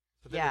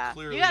 So they were Yeah,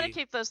 clearly, you got to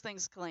keep those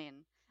things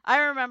clean. I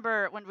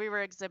remember when we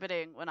were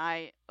exhibiting, when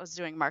I was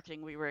doing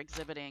marketing, we were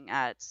exhibiting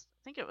at, I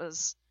think it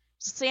was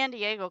San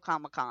Diego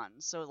Comic-Con,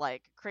 so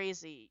like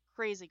crazy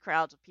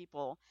crowds of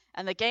people.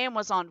 And the game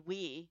was on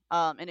Wii,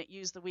 and it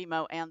used the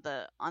Wiimote and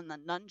on the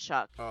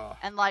nunchuck.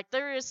 And like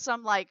there is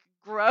some like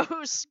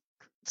gross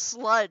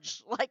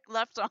sludge like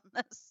left on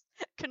this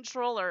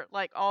controller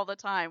like all the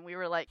time. We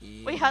were like,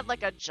 we had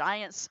like a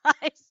giant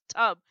sized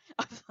tub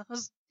of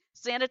those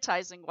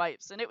sanitizing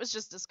wipes, and it was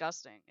just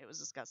disgusting. It was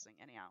disgusting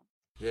anyhow.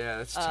 Yeah,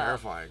 that's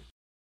terrifying.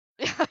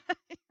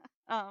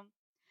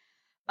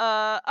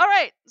 All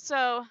right,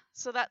 so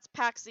that's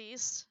PAX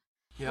East.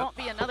 Yep. Won't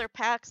be another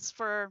PAX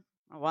for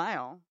a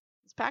while.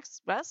 Is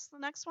PAX West the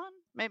next one?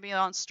 Maybe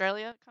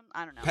Australia?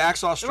 I don't know.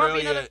 PAX There won't be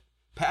Australia. another-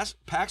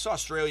 PAX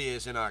Australia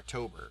is in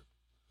October.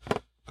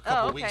 A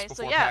couple okay, weeks so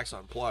before yeah. PAX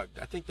Unplugged.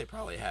 I think they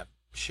probably have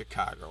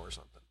Chicago or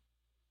something.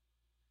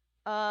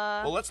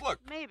 Well, let's look.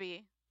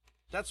 Maybe.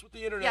 That's what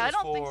the internet Yeah, I is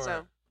don't for. think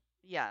so.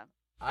 Yeah.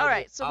 I All will-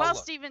 right. So I'll while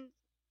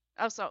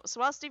look.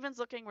 while Steven's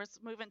looking, we're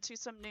moving to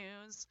some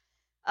news.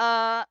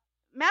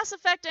 Mass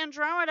Effect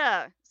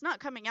Andromeda. It's not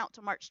coming out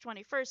till March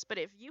 21st, but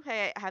if you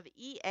have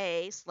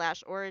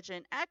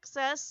EA/Origin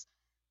access,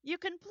 you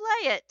can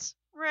play it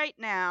right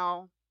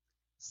now.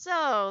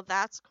 So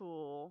that's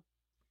cool.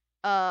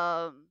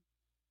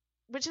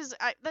 Which is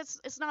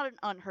it's not an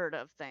unheard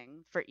of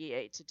thing for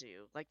EA to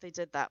do. Like they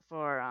did that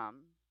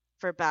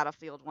for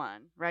Battlefield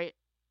 1, right?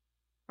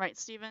 Right,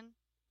 Steven?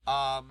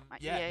 Yeah,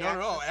 EA no,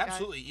 Access guy?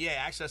 absolutely. EA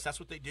Access, that's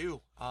what they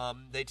do.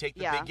 They take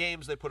the Yeah. big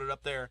games, they put it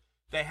up there.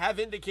 They have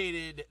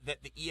indicated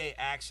that the EA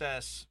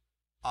Access,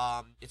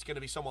 it's going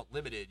to be somewhat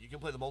limited. You can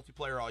play the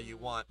multiplayer all you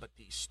want, but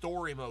the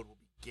story mode will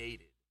be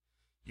gated.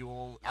 You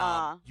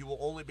will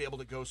only be able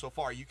to go so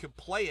far. You can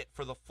play it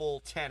for the full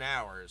 10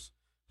 hours,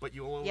 but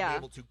you will only be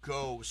able to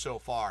go so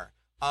far.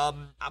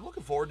 I'm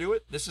looking forward to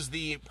it. This is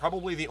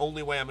probably the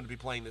only way I'm going to be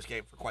playing this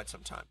game for quite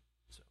some time.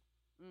 So.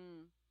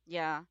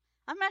 Yeah.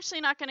 I'm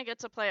actually not going to get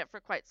to play it for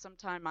quite some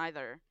time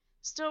either.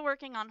 Still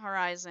working on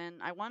Horizon.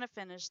 I want to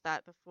finish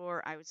that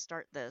before I would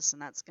start this,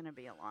 and that's going to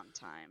be a long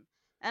time.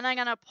 And I'm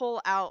going to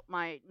pull out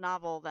my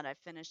novel that I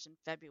finished in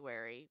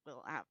February.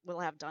 Will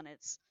have done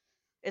its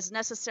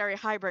necessary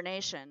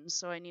hibernation,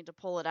 so I need to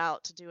pull it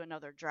out to do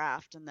another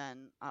draft and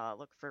then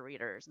look for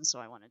readers, and so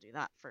I want to do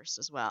that first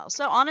as well.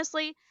 So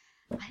honestly,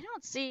 I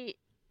don't see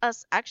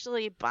us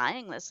actually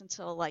buying this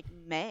until like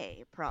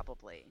May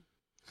probably.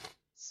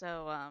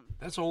 So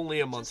That's only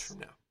a month from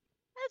now.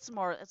 it's a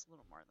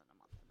little more than a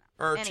month from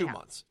now. Or Anyhow. 2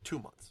 months. 2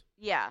 months.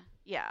 Yeah.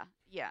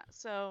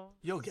 So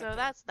You'll get there.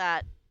 that's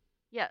that.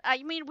 Yeah,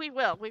 I mean we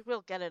will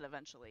get it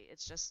eventually.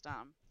 It's just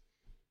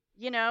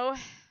being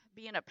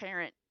a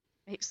parent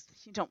makes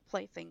you don't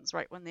play things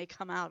right when they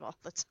come out all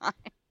the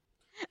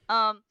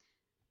time.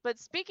 But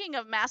speaking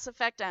of Mass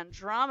Effect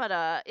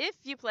Andromeda, if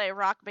you play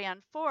Rock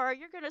Band 4,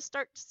 you're going to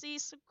start to see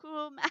some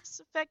cool Mass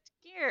Effect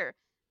gear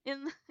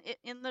in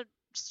in the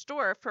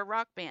store for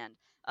Rock Band.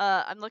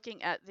 I'm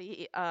looking at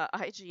the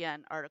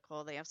IGN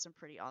article. They have some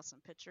pretty awesome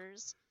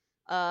pictures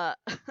of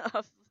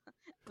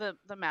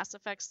the Mass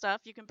Effect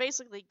stuff. You can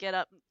basically get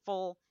up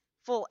full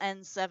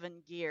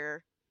N7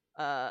 gear,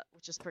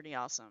 which is pretty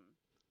awesome.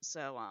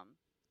 So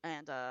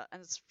and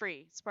it's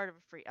free. It's part of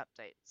a free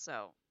update.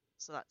 So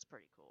that's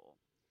pretty cool.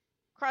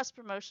 Cross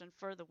promotion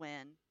for the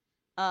win.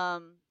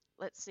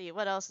 Let's see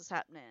what else is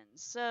happening.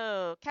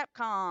 So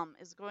Capcom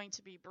is going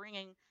to be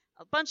bringing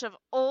a bunch of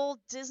old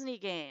Disney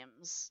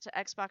games to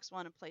Xbox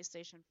One and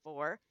PlayStation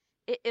 4.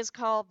 It is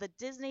called the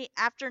Disney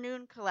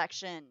Afternoon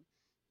Collection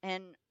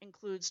and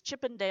includes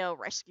Chip 'n Dale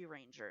Rescue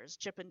Rangers,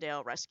 Chip 'n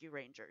Dale Rescue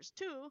Rangers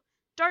 2,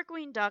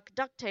 Darkwing Duck,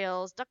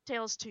 DuckTales,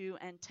 DuckTales 2,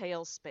 and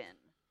Tailspin.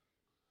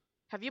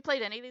 Have you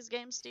played any of these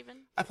games,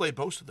 Steven? I played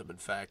most of them, in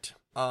fact.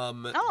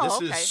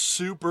 This is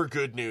super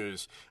good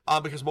news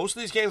because most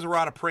of these games are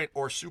out of print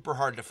or super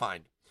hard to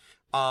find.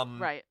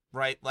 Right.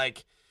 Right?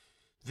 Like,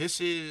 this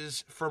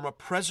is, from a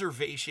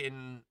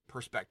preservation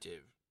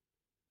perspective,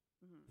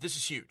 this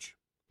is huge.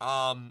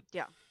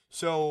 Yeah.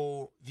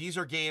 So these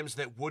are games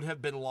that would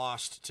have been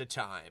lost to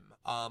time.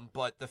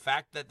 But the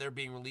fact that they're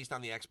being released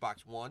on the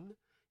Xbox One,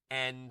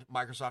 and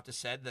Microsoft has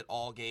said that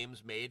all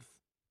games made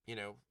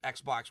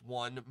Xbox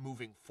One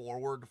moving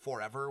forward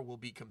forever will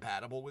be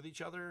compatible with each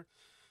other.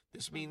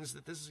 This means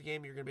that this is a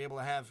game you're going to be able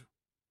to have,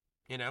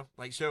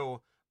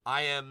 so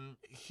I am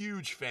a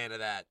huge fan of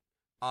that.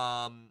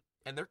 And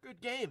they're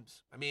good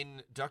games. I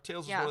mean,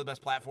 DuckTales is one of the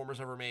best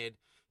platformers ever made.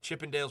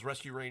 Chip 'n Dale's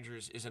Rescue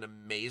Rangers is an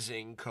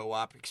amazing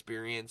co-op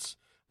experience.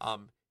 I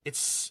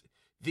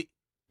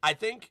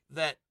think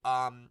that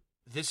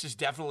this is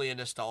definitely a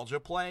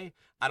nostalgia play.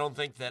 I don't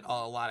think that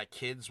a lot of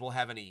kids will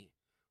have any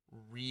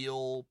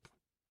real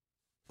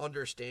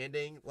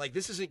understanding. Like,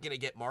 this isn't going to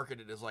get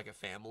marketed as like a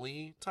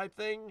family type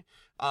thing,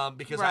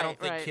 because I don't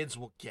think kids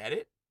will get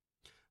it.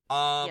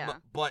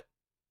 But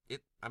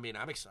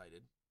I'm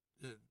excited.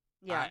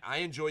 Yeah. I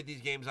enjoyed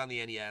these games on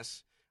the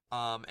NES,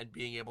 and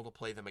being able to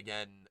play them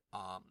again.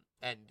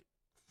 And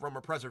from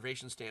a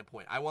preservation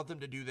standpoint, I want them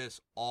to do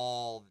this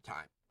all the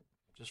time,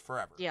 just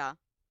forever. Yeah.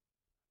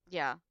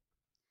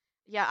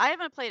 I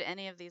haven't played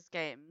any of these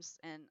games,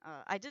 and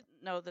I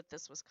didn't know that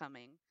this was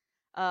coming.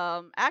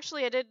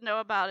 Actually, I didn't know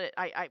about it.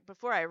 I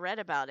before I read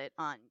about it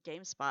on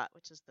GameSpot,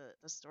 which is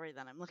the story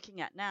that I'm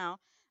looking at now.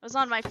 It was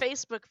on my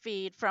Facebook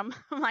feed from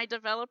my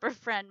developer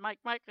friend Mike.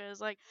 Micah is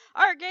like,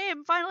 our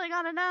game finally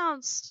got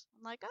announced.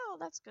 I'm like, oh,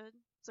 that's good.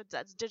 So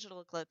that's Digital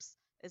Eclipse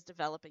is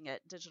developing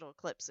it. Digital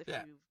Eclipse, if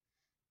you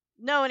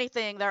know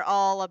anything, they're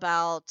all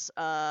about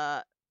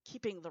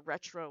keeping the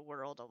retro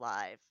world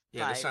alive.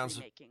 Yeah, by this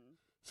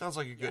sounds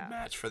like a good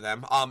match for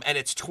them. And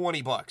it's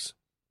 $20.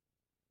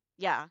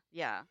 Yeah.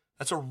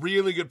 That's a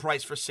really good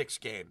price for 6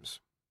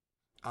 games.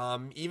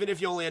 Even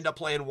if you only end up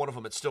playing one of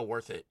them, it's still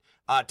worth it.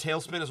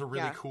 Tailspin is a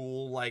really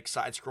cool, like,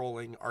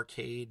 side-scrolling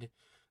arcade,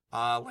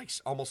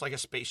 almost like a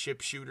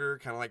spaceship shooter,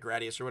 kind of like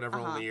Gradius or whatever.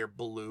 Only you're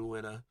blue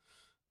in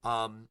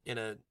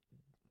a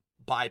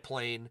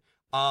biplane.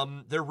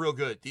 They're real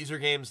good. These are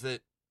games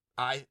that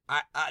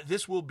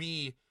this will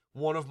be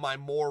one of my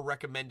more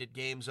recommended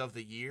games of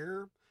the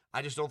year.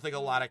 I just don't think a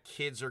lot of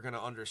kids are going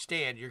to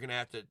understand. You're going to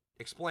have to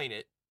explain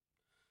it.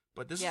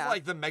 But this is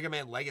like the Mega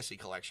Man Legacy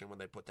Collection when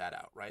they put that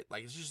out, right?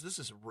 Like, this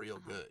is real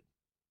good.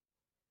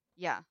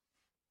 Yeah.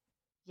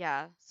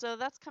 So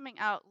that's coming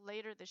out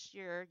later this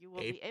year. You will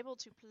be able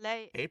to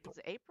play. April. Is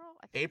it April?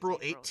 I think April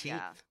it's April.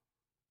 18th.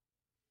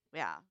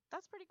 Yeah,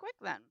 that's pretty quick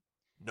then.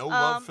 No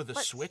love for the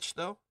Switch,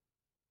 though?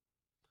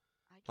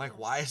 Like,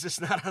 why is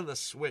this not on the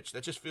Switch?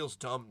 That just feels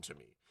dumb to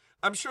me.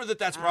 I'm sure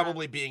that's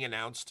probably being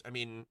announced. I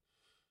mean,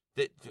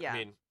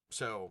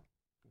 so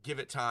give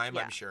it time,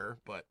 I'm sure,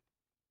 but.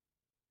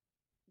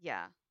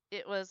 Yeah,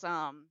 it was.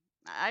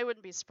 I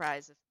wouldn't be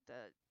surprised if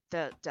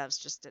the devs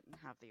just didn't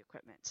have the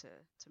equipment to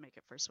make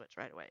it for Switch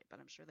right away, but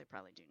I'm sure they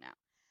probably do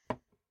now.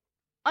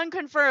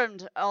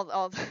 Unconfirmed.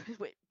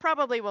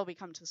 Probably will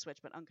become to Switch,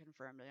 but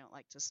unconfirmed. I don't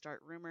like to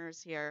start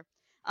rumors here.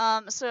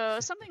 So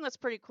something that's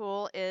pretty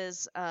cool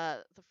is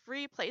the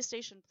free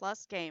PlayStation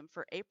Plus game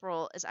for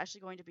April is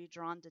actually going to be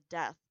Drawn to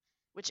Death,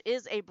 which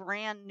is a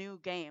brand new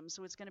game.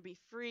 So it's going to be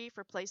free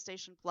for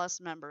PlayStation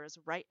Plus members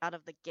right out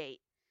of the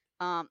gate.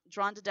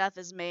 Drawn to Death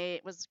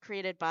was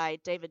created by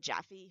David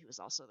Jaffe, who is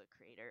also the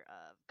creator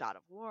of God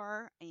of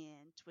War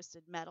and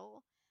Twisted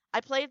Metal.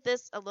 I played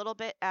this a little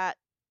bit at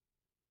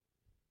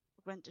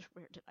where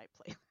did I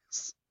play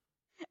this?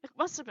 It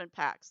must have been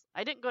PAX.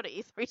 I didn't go to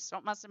E3, so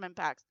it must have been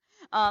PAX.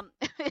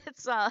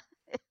 It's don't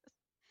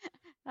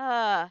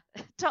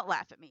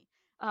laugh at me.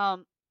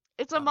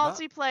 It's a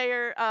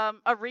multiplayer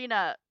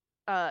arena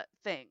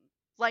thing,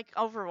 like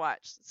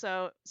Overwatch.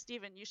 So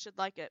Steven, you should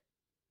like it.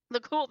 The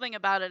cool thing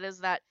about it is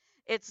that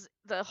it's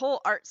the whole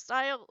art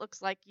style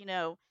looks like,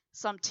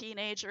 some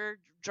teenager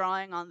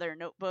drawing on their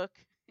notebook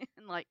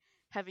and like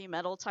heavy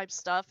metal type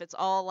stuff. It's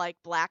all like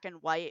black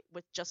and white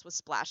with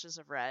splashes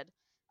of red.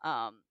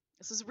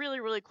 This is really,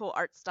 really cool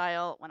art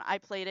style. When I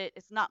played it,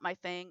 it's not my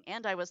thing,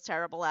 and I was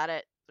terrible at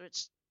it,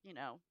 which,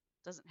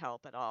 doesn't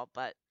help at all.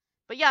 But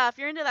yeah, if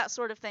you're into that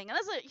sort of thing, and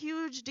that's a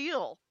huge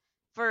deal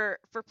for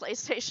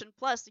PlayStation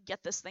Plus to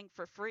get this thing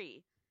for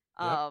free.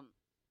 Yep.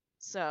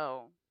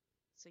 So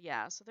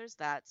yeah, so there's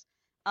that.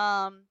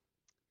 Um,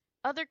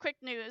 Other quick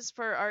news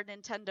for our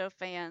Nintendo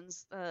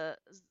fans: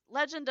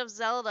 Legend of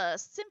Zelda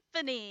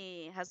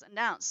Symphony has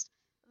announced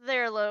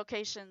their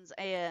locations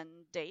and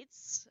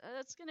dates.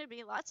 It's going to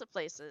be lots of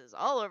places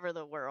all over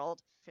the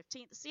world.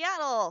 15th,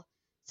 Seattle,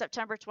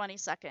 September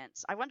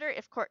 22nd. I wonder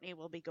if Courtney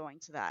will be going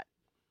to that.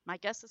 My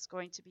guess is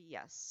going to be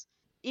yes.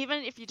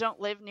 Even if you don't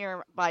live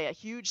nearby a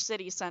huge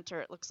city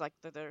center, it looks like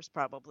there's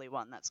probably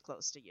one that's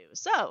close to you.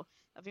 So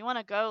if you want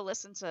to go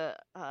listen to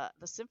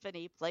the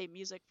symphony play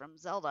music from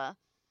Zelda,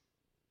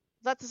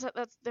 that's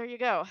there you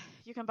go.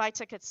 You can buy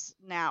tickets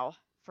now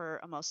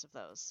for most of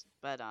those.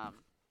 But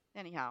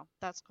anyhow,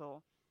 that's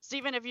cool.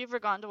 Steven, have you ever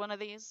gone to one of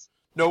these?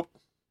 Nope.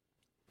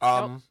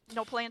 Nope.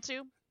 No plan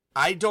to?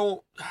 I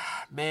don't.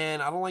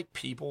 Man, I don't like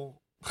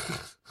people.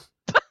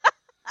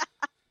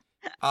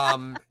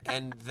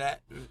 And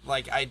that,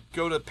 like, I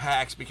go to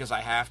PAX because I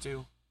have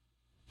to.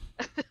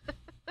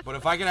 But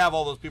if I could have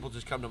all those people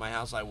just come to my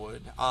house, I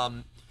would.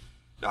 No,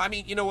 I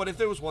mean, you know what? If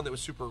there was one that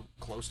was super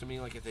close to me,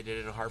 like if they did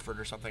it in Hartford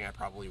or something, I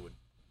probably would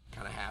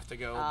kind of have to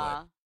go.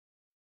 But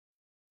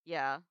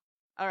Yeah.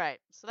 All right.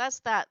 So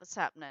that's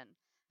happening.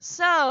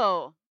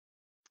 So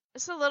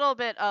it's a little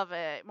bit of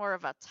more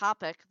of a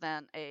topic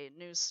than a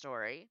news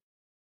story.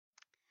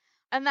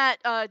 And that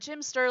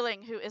Jim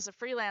Sterling, who is a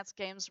freelance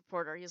games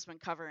reporter, he's been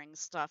covering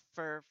stuff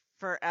for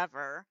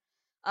forever.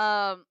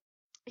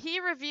 He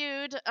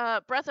reviewed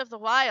Breath of the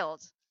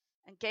Wild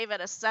and gave it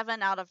a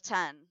 7 out of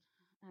 10.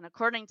 And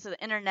according to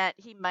the internet,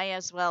 he may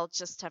as well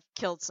just have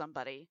killed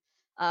somebody,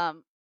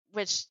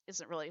 which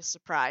isn't really a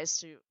surprise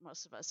to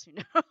most of us who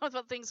know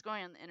about things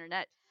going on the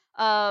internet.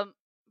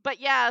 But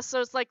yeah, so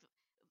it's like,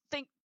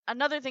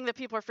 another thing that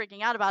people are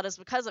freaking out about is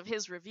because of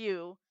his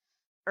review,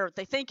 or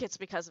they think it's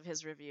because of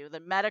his review, the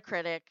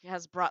Metacritic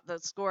has brought the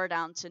score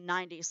down to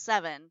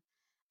 97,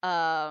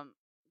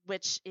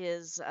 which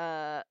is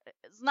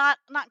not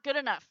good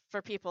enough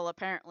for people,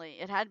 apparently.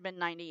 It had been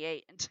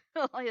 98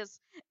 until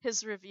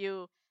his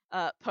review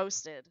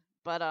posted.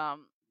 But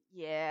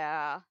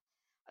yeah.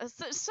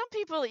 Some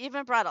people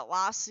even brought a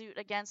lawsuit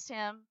against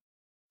him.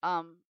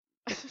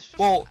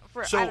 well,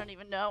 I don't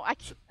even know.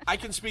 I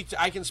can speak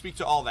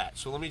to all that.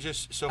 So let me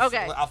just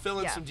Okay. I'll fill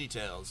in some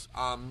details.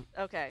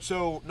 Okay.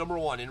 So number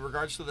one, in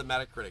regards to the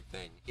Metacritic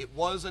thing, it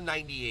was a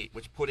 98,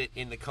 which put it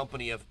in the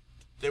company of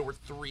there were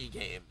 3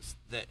 games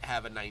that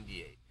have a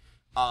 98.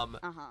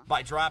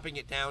 By dropping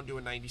it down to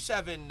a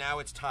 97, now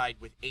it's tied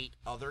with 8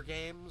 other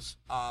games.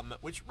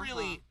 Which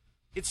really,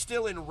 it's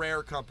still in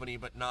rare company,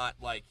 but not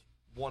like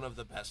one of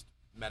the best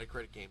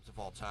Metacritic games of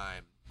all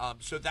time.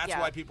 So that's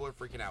why people are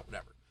freaking out.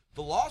 Whatever.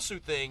 The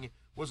lawsuit thing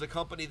was a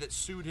company that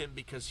sued him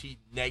because he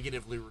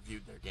negatively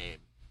reviewed their game.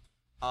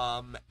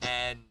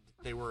 And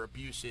they were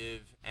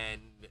abusive,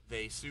 and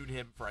they sued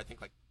him for, I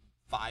think, like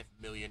 $5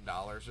 million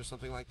or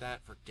something like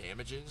that for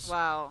damages.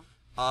 Wow.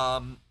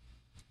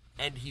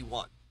 And he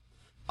won.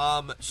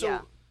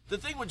 The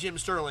thing with Jim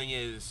Sterling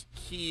is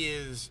he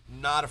is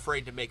not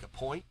afraid to make a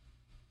point.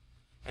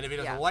 And if he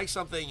doesn't like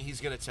something,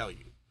 he's going to tell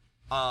you.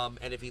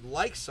 And if he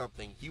likes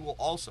something, he will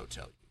also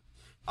tell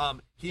you.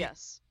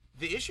 Yes.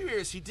 The issue here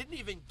is he didn't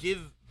even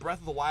give Breath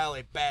of the Wild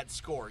a bad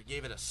score. He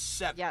gave it a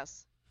 7.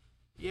 Yes.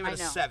 He gave it a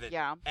 7.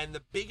 Yeah. And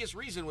the biggest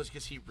reason was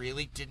because he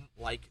really didn't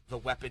like the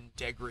weapon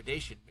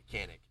degradation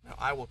mechanic. Now,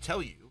 I will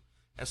tell you,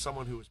 as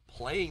someone who is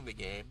playing the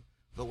game,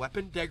 the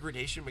weapon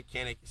degradation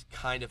mechanic is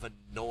kind of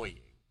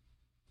annoying.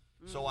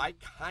 So I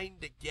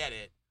kind of get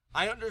it.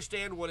 I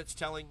understand what it's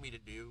telling me to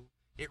do.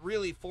 It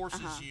really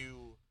forces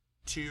you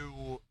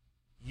to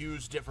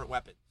use different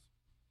weapons.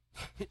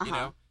 You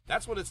know?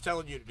 That's what it's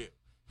telling you to do.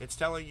 It's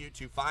telling you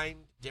to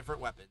find different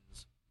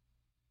weapons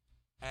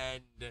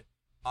and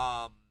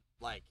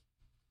like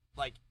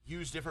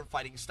use different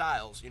fighting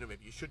styles. You know,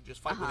 maybe you shouldn't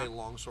just fight with a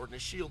long sword and a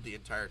shield the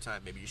entire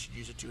time. Maybe you should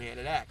use a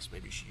two-handed axe.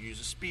 Maybe you should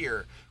use a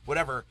spear.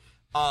 Whatever.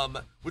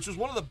 Which was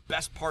one of the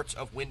best parts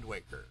of Wind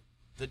Waker.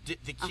 The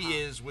key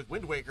is with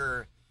Wind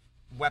Waker,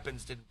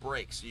 weapons didn't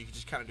break, so you could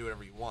just kind of do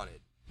whatever you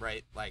wanted,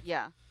 right? Like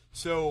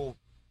So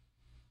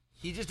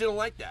he just didn't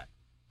like that.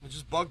 It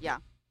just bugged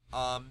him.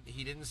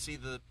 He didn't see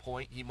the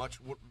point.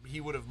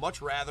 He would have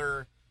much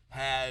rather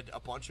had a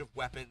bunch of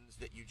weapons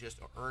that you just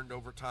earned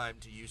over time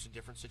to use in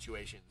different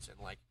situations and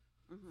like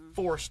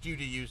forced you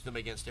to use them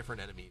against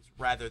different enemies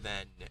rather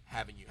than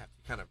having you have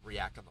to kind of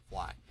react on the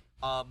fly.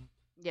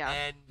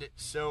 And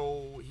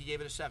so he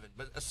gave it a 7,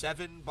 but a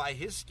 7 by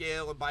his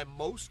scale and by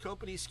most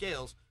company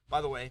scales.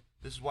 By the way,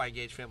 this is why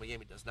Engage Family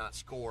Gaming does not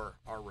score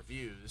our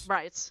reviews.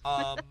 Right.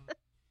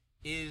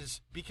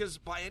 Is because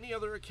by any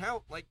other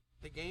account, like,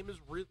 the game is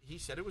he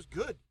said it was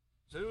good.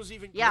 So it was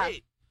even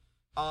great.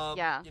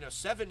 You know,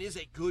 7 is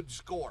a good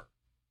score.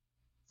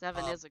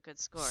 7 is a good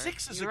score.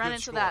 6 is you a run good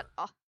into score. that.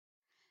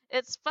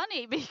 It's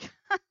funny because,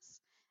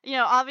 you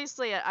know,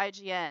 obviously at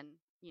IGN,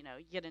 you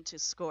get into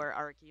score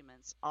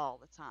arguments all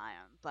the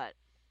time, but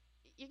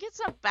you get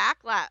some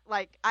backlash.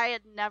 Like, I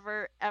had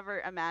never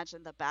ever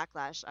imagined the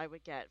backlash I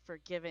would get for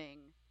giving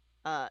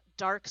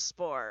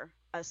Darkspore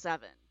a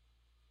 7.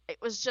 It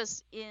was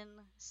just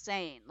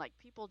insane. Like,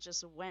 people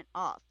just went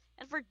off.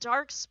 And for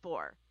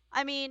Darkspore,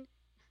 I mean,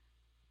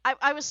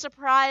 I was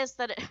surprised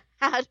that it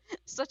had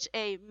such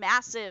a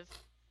massive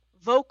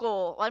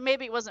vocal, well,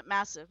 maybe it wasn't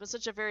massive, but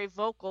such a very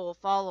vocal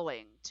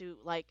following to,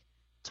 like,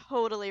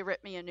 totally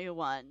rip me a new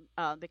one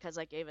because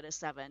I gave it a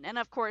 7. And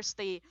of course,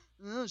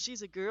 oh,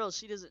 she's a girl,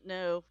 she doesn't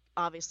know,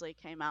 obviously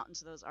came out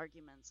into those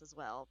arguments as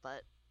well.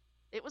 But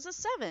it was a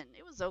 7.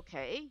 It was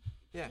okay.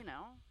 Yeah.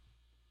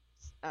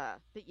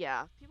 But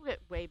yeah, people get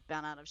way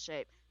bent out of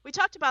shape. We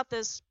talked about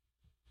this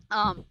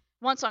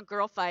once on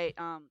Girl Fight.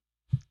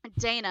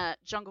 Dana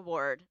Jungle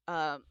Ward,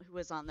 who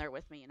was on there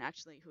with me, and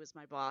actually who is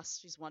my boss,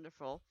 she's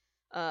wonderful.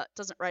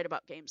 Doesn't write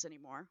about games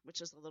anymore,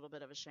 which is a little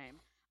bit of a shame.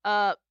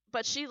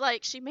 But she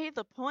made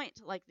the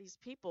point, like, these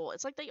people,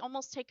 it's like they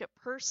almost take it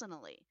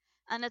personally.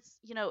 And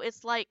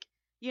it's like,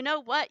 you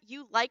know what?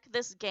 You like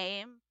this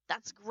game,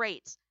 that's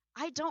great.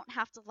 I don't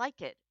have to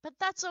like it, but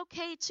that's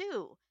okay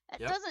too. It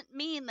doesn't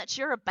mean that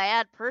you're a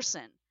bad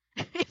person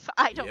if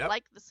I don't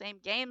like the same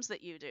games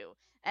that you do.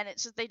 And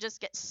it's just, they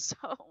just get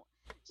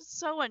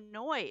so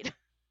annoyed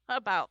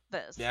about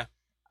this. Yeah.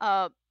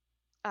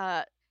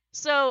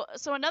 So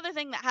another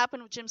thing that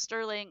happened with Jim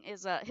Sterling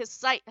is his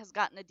site has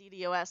gotten a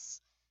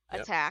DDoS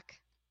attack.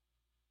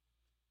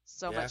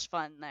 So much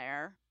fun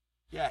there.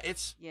 Yeah,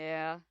 it's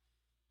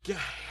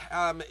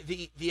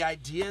the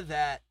idea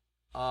that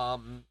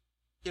and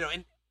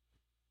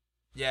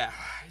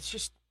it's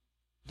just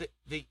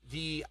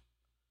the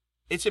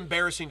it's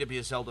embarrassing to be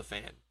a Zelda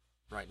fan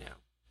right now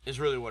is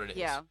really what it is.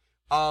 Yeah.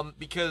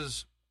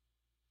 Because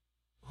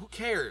who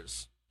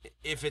cares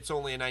if it's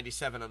only a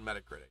 97 on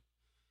Metacritic?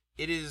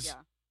 It is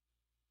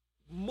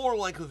more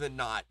likely than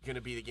not going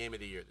to be the game of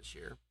the year this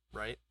year,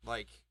 right?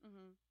 Like,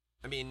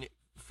 I mean,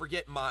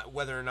 forget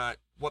whether or not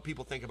what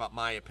people think about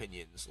my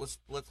opinions.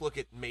 Let's look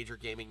at major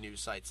gaming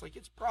news sites. Like,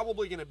 it's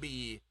probably going to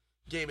be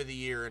game of the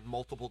year in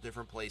multiple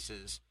different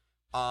places,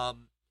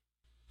 and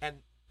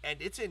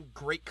it's in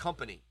great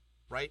company,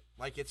 right?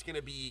 Like, it's going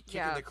to be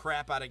kicking the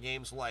crap out of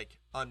games like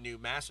a new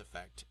Mass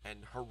Effect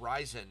and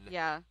Horizon,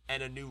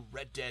 and a new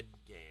Red Dead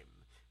game.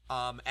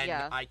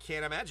 I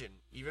can't imagine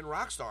even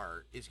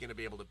Rockstar is going to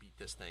be able to beat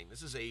this thing.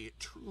 This is a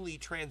truly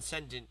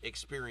transcendent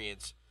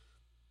experience.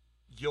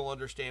 You'll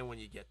understand when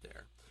you get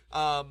there.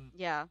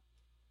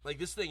 Like,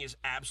 this thing is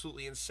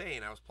absolutely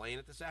insane. I was playing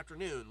it this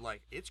afternoon.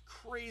 Like, it's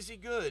crazy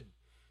good.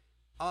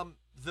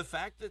 The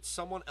fact that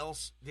someone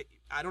else,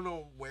 I don't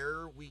know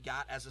where we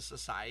got as a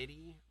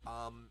society,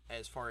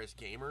 as far as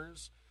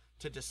gamers,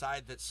 to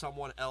decide that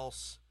someone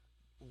else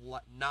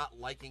not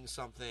liking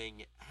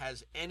something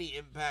has any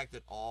impact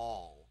at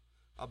all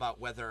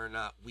about whether or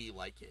not we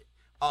like it.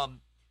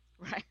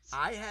 Right.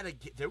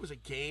 There was a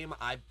game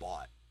I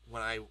bought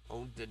when I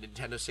owned the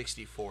Nintendo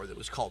 64 that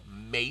was called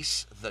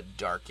Mace: The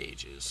Dark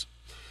Ages.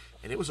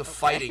 And it was a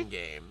fighting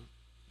game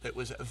that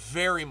was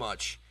very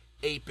much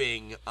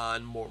aping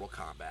on Mortal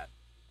Kombat,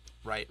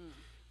 right?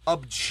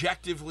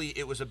 Objectively,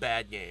 it was a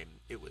bad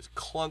game. It was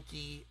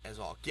clunky as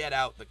all get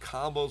out. The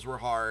combos were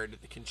hard.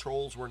 The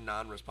controls were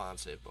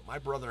non-responsive. But my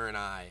brother and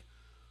I,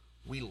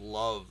 we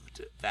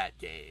loved that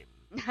game.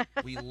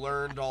 We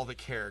learned all the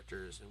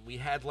characters, and we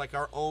had like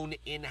our own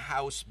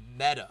in-house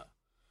meta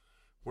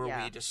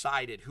where we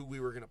decided who we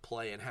were going to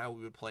play and how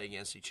we would play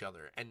against each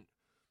other. And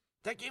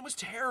that game was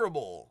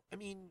terrible. I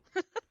mean,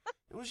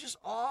 it was just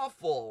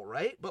awful,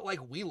 right? But, like,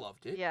 we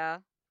loved it. Yeah.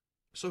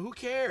 So who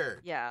cared?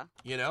 Yeah.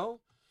 You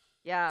know?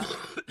 Yeah.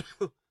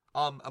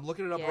 I'm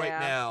looking it up right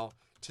now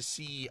to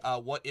see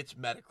what its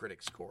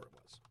Metacritic score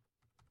was.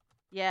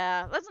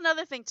 Yeah. That's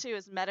another thing, too,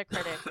 is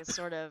Metacritic is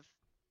sort of...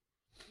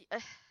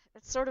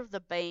 It's sort of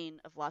the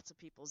bane of lots of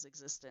people's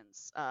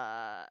existence.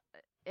 By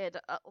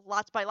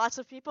lots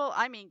of people,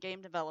 I mean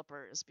game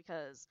developers,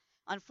 because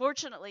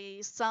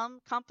unfortunately,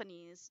 some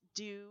companies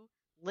do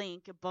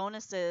link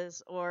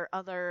bonuses or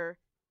other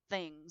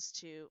things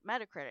to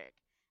Metacritic.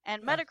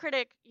 And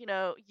Metacritic,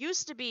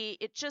 used to be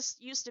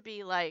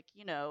like,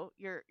 your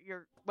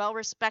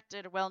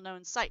well-respected or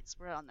well-known sites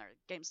were on there,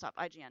 GameStop,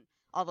 IGN,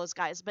 all those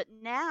guys. But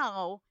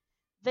now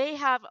they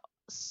have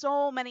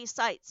so many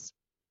sites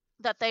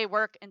that they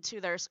work into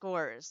their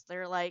scores.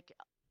 They're like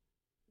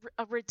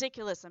a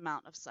ridiculous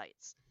amount of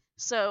sites.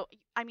 So,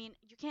 I mean,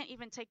 you can't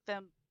even take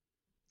them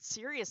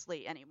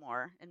seriously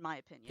anymore, in my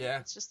opinion. Yeah.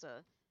 It's just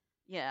I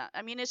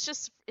mean, it's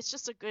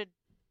just a good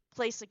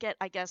place to get,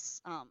 I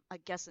guess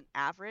an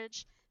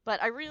average.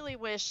 But I really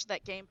wish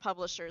that game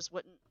publishers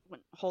wouldn't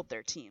hold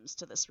their teams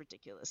to this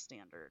ridiculous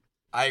standard.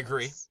 I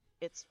agree.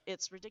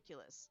 It's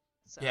ridiculous.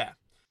 So. Yeah.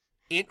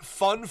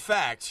 Fun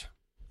fact,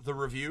 the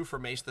review for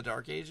Mace: The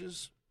Dark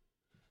Ages,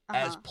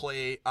 as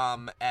printed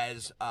on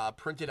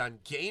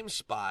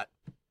GameSpot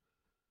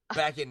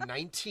back in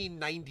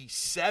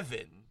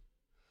 1997,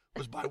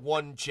 was by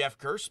one Jeff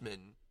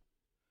Gersman.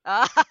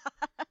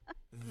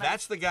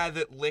 That's the guy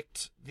that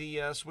licked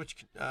the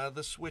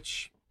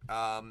Switch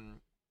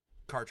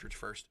cartridge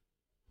first.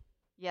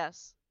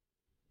 Yes.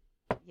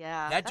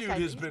 Yeah. That dude has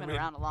he's been been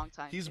around a long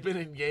time. He's too. been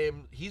in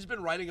game. He's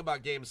been writing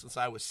about games since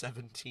I was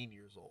 17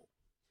 years old.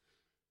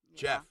 Yeah.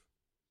 Jeff,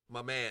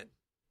 my man.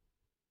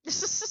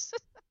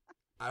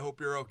 I hope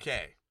you're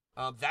okay.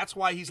 That's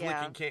why he's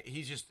licking.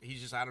 He's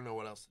just. I don't know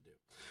what else to do.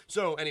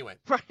 So anyway.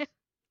 Right.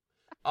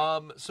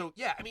 So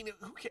yeah, I mean,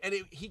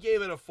 he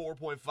gave it a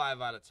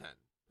 4.5 out of 10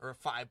 or a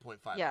 5.5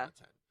 out of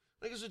 10.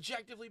 Like, it was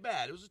objectively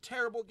bad. It was a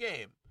terrible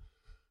game,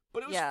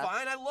 but it was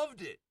fine. I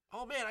loved it.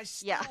 Oh man, I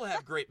still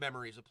have great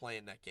memories of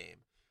playing that game.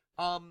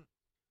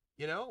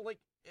 You know, like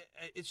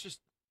it's just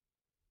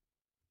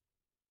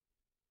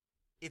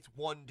it's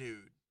one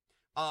dude.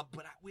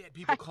 But we had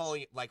people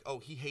calling it like, oh,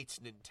 he hates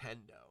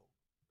Nintendo.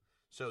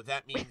 So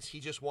that means he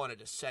just wanted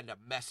to send a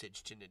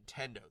message to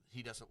Nintendo that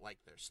he doesn't like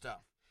their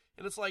stuff.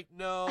 And it's like,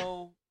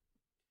 no.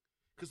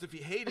 Because if he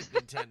hated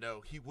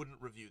Nintendo, he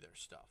wouldn't review their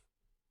stuff.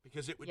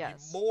 Because it would be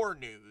more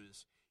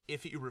news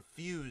if he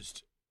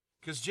refused.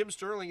 Because Jim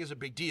Sterling is a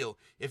big deal.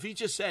 If he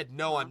just said,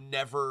 no, I'm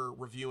never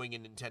reviewing a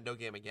Nintendo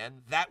game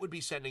again, that would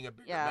be sending a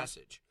bigger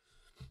message.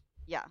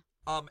 Yeah.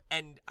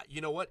 And you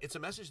know what? It's a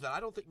message that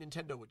I don't think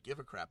Nintendo would give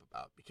a crap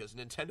about, because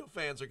Nintendo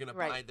fans are going to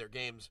buy their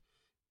games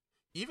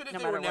even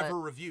if they were never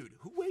reviewed.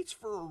 Who waits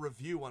for a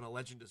review on a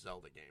Legend of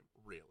Zelda game,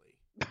 really?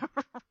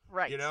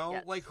 Right. You know?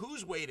 Yes. Like,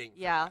 who's waiting for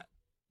that?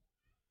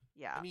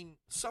 Yeah. I mean,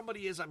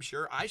 somebody is, I'm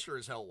sure. I sure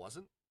as hell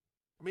wasn't.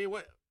 I mean,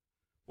 what?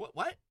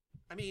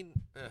 I mean,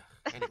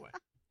 anyway.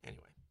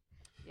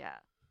 Yeah.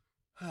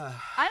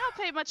 I don't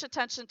pay much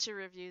attention to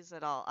reviews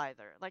at all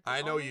either. Like,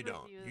 I know you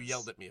don't. You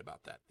yelled at me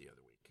about that the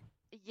other week.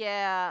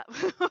 Yeah.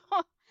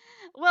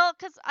 Well,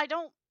 because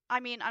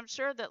I'm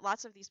sure that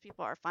lots of these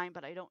people are fine,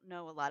 but I don't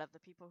know a lot of the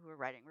people who are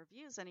writing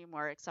reviews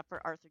anymore, except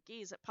for Arthur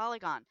Gies at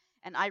Polygon.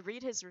 And I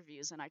read his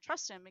reviews, and I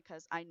trust him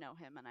because I know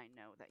him, and I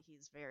know that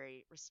he's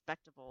very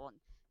respectable and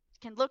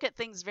can look at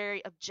things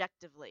very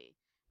objectively.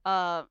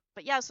 But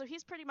yeah, so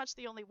he's pretty much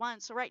the only one.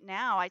 So right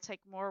now, I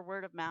take more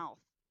word of mouth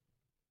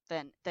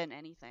than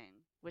anything,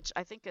 which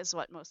I think is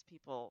what most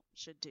people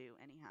should do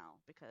anyhow,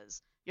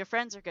 because your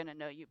friends are going to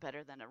know you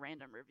better than a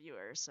random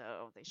reviewer,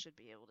 so they should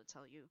be able to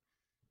tell you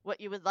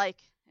what you would like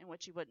and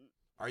what you wouldn't.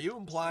 Are you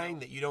implying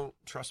that you don't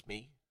trust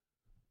me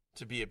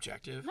to be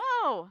objective?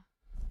 No.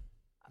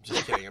 I'm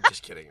just kidding. I'm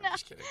just kidding.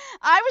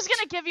 I was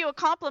going to give you a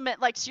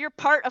compliment, like, so you're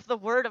part of the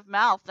word of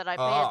mouth that I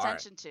pay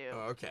attention to.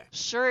 Oh, okay.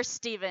 Sure,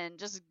 Steven.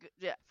 Just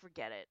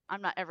forget it.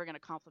 I'm not ever going to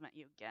compliment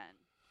you again.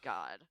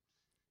 God.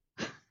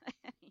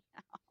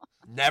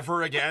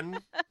 Never again?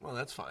 Well,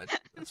 that's fine.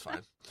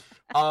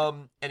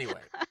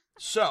 Anyway,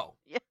 so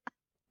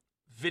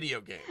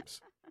video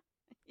games.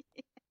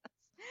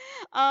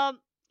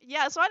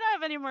 Yeah, so I don't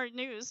have any more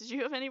news. Did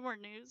you have any more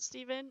news,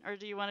 Steven? Or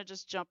do you want to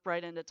just jump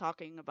right into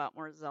talking about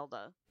more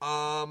Zelda?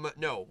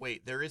 No,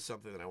 wait, there is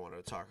something that I wanted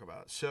to talk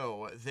about.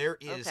 So there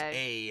is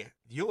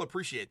you'll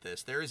appreciate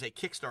this, there is a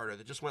Kickstarter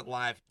that just went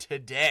live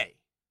today.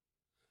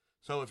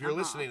 So if you're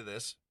listening to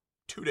this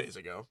 2 days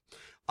ago,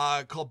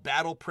 called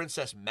Battle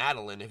Princess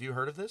Madeline. Have you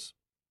heard of this?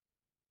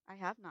 I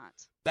have not.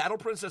 Battle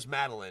Princess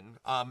Madeline.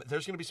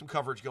 There's going to be some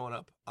coverage going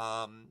up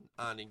on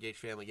Engage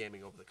Family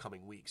Gaming over the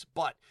coming weeks.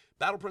 But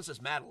Battle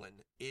Princess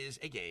Madeline is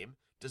a game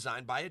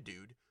designed by a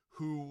dude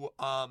who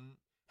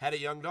had a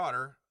young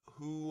daughter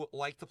who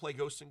liked to play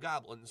Ghosts and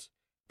Goblins,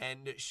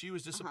 and she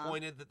was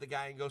disappointed that the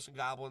guy in Ghosts and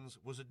Goblins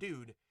was a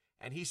dude.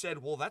 And he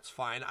said, well, that's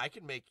fine. I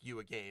can make you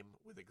a game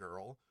with a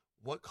girl.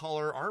 What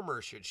color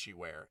armor should she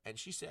wear? And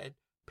she said,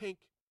 pink.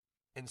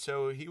 And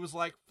so he was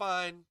like,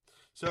 fine.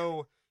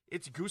 So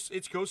it's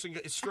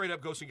straight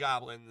up Ghosts and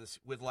Goblins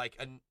with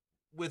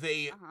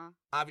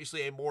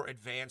obviously a more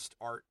advanced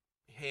art,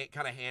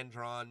 kind of hand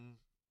drawn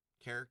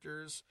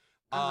characters.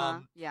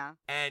 And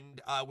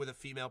with a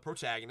female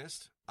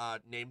protagonist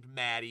named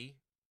Maddie,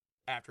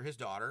 after his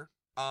daughter.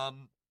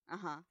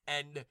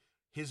 And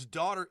his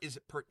daughter is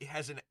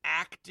an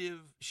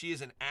active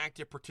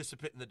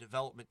participant in the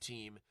development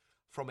team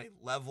from a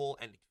level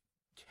and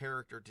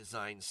character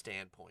design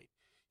standpoint.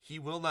 He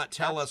will not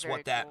tell us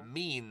what that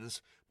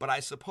means, but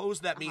I suppose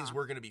that means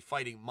we're going to be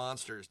fighting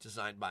monsters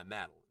designed by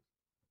Madeline.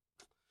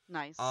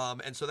 Nice.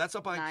 And so that's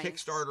up on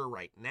Kickstarter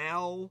right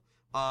now.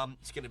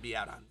 It's going to be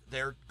out on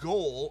their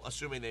goal,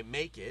 assuming they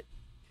make it,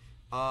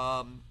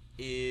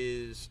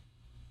 is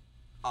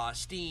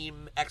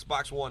Steam,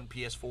 Xbox One,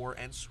 PS4,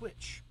 and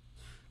Switch.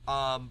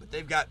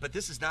 But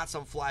this is not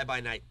some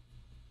fly-by-night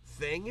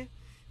thing.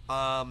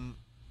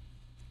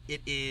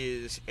 It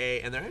is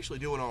and they're actually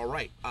doing all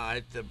right.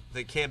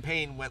 The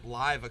campaign went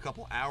live a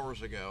couple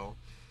hours ago,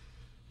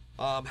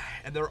 and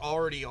they're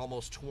already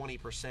almost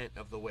 20%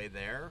 of the way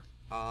there.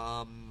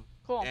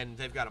 Cool. And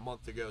they've got a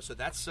month to go, so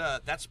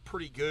that's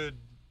pretty good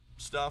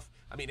stuff.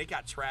 I mean, it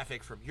got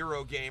traffic from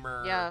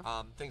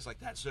Eurogamer, things like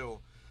that.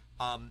 So,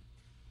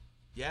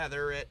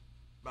 they're at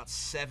about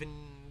 7.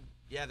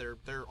 Yeah,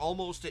 they're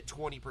almost at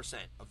 20%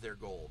 of their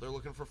goal. They're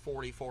looking for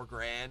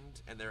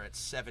 $44,000, and they're at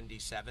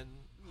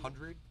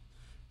 $7,700.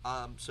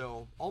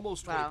 So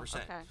almost 20%. Wow,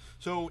 okay.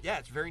 So yeah,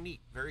 it's very neat.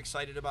 Very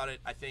excited about it.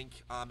 I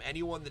think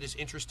anyone that is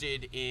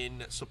interested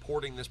in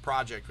supporting this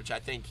project, which I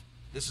think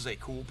this is a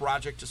cool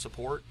project to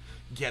support,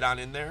 get on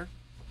in there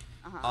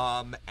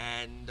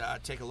and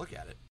take a look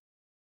at it.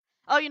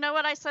 Oh, you know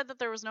what? I said that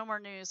there was no more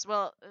news.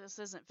 Well, this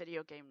isn't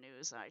video game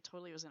news. I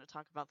totally was going to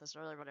talk about this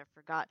earlier, but I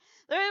forgot.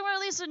 They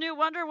released a new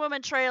Wonder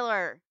Woman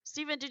trailer.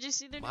 Steven, did you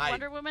see the new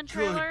Wonder Woman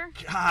trailer?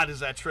 Good God, is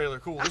that trailer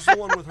cool? This is the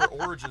one with her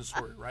origin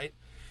story, right?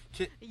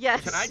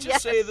 Yes. Can I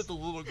just say that the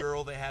little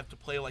girl they have to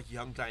play like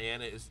young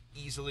Diana is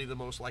easily the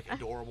most like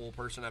adorable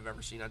person I've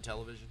ever seen on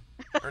television,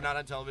 or not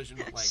on television,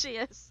 but like she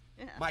is.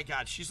 Yeah. My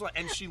God, she's like,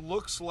 and she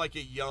looks like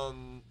a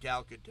young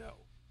Gal Gadot.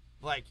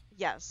 Like,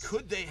 yes.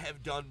 Could they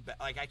have done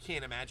like I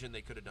can't imagine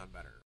they could have done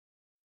better.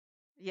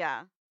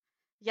 Yeah.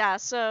 Yeah.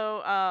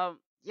 So,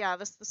 yeah,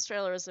 this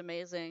trailer is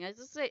amazing. I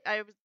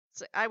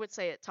would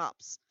say it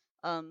tops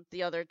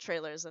the other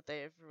trailers that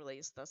they've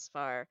released thus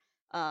far.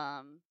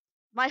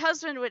 My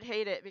husband would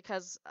hate it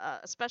because,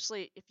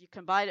 especially if you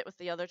combine it with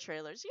the other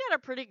trailers, you get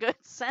a pretty good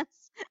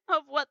sense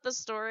of what the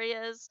story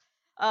is.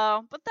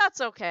 But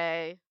that's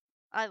okay.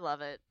 I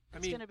love it.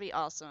 It's going to be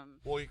awesome.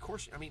 Well, of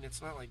course, I mean,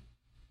 it's not like,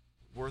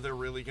 were there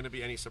really going to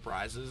be any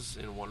surprises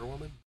in Wonder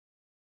Woman?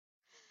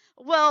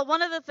 Well,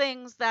 one of the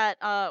things that,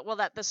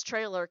 that this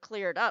trailer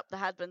cleared up, there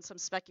had been some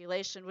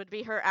speculation, would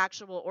be her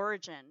actual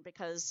origin,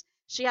 because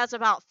she has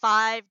about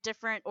 5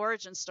 different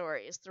origin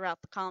stories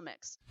throughout the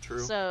comics. True.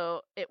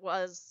 So it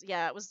was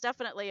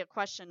definitely a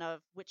question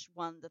of which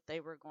one that they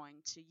were going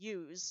to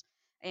use.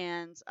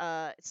 And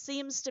it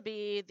seems to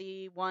be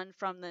the one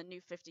from the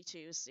New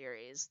 52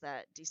 series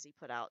that DC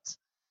put out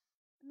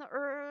in the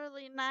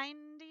early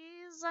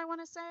 90s, I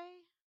want to say.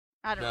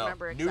 I don't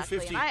remember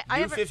exactly.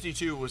 New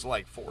 52 was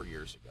like 4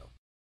 years ago.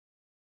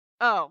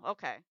 Oh,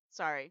 okay.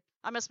 Sorry.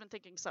 I must have been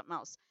thinking something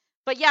else.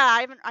 But yeah,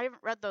 I haven't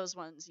read those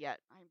ones yet.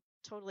 I've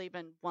totally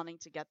been wanting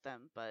to get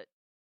them, but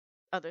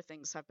other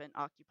things have been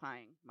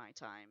occupying my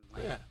time.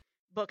 Like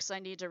books I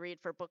need to read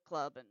for book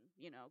club, and,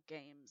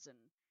 games and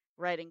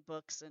writing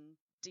books and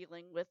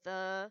dealing with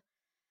a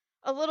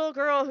little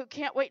girl who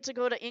can't wait to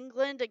go to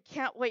England and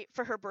can't wait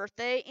for her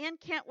birthday and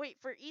can't wait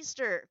for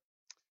Easter.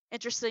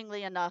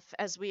 Interestingly enough,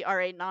 as we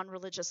are a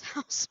non-religious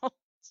household.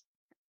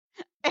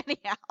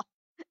 Anyhow,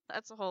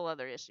 that's a whole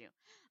other issue.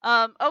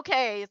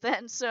 Okay,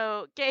 then,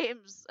 so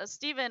games.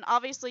 Steven,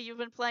 obviously you've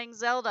been playing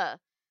Zelda.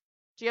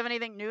 Do you have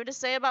anything new to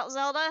say about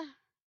Zelda?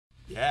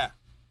 Yeah.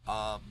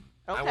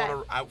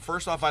 Okay.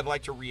 First off, I'd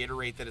like to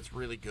reiterate that it's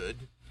really good.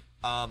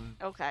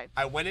 Okay.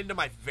 I went into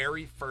my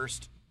very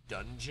first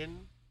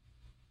dungeon,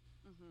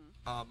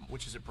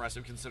 which is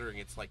impressive considering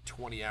it's like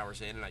 20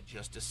 hours in and I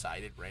just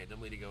decided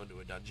randomly to go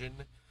into a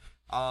dungeon.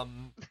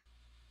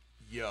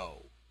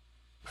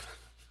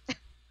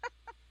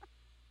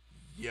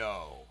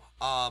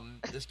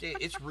 This game,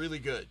 it's really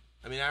good.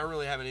 I mean, I don't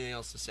really have anything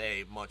else to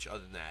say much other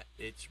than that.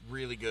 It's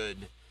really good.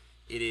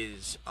 It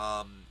is,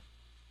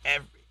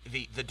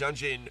 the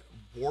dungeon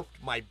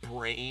warped my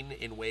brain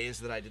in ways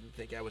that I didn't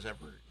think I was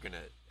ever gonna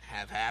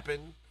have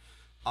happen.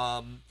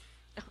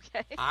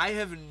 Okay. I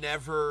have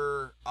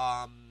never,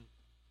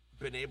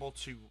 been able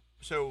to,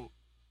 so,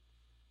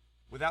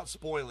 without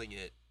spoiling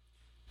it,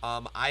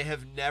 I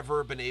have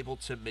never been able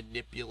to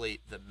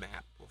manipulate the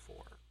map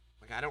before.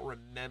 Like, I don't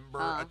remember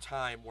a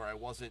time where I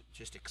wasn't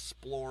just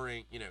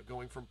exploring,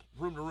 going from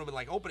room to room, and,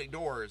 like, opening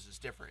doors is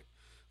different.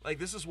 Like,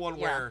 this is one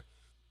where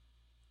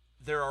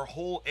there are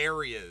whole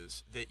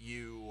areas that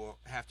you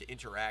have to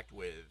interact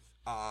with,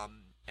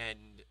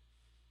 and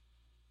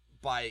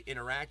by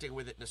interacting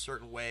with it in a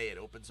certain way, it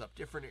opens up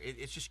different...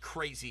 It's just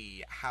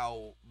crazy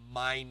how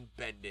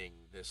mind-bending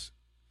this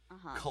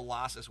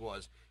Colossus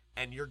was.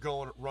 And you're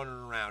running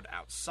around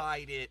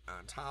outside it,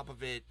 on top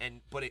of it,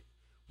 but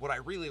what I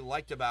really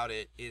liked about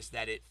it is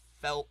that it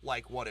felt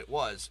like what it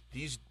was.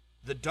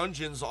 The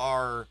dungeons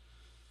are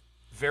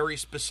very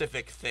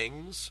specific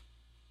things,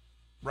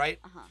 right?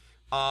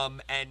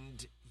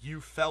 And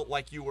you felt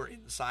like you were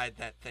inside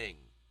that thing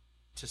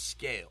to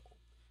scale,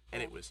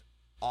 and it was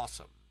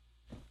awesome.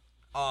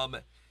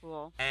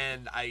 Cool.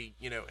 And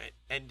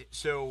and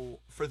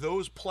so for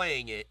those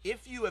playing it,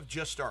 if you have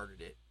just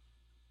started it,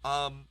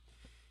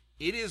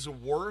 it is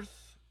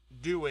worth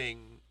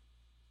doing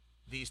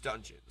these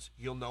dungeons.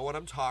 You'll know what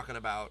I'm talking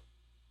about.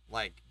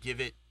 Like, give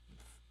it,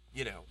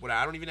 what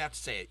I don't even have to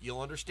say it.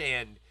 You'll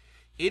understand.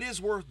 It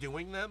is worth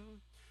doing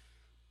them,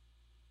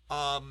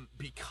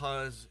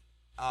 because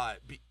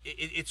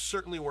it's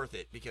certainly worth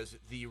it, because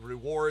the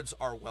rewards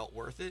are well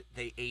worth it.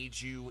 They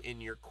aid you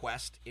in your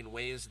quest in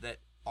ways that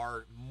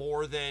are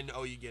more than,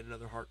 you get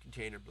another heart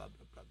container, blah,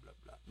 blah, blah, blah,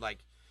 blah. Like,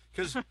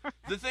 because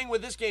the thing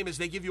with this game is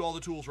they give you all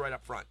the tools right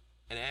up front.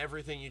 And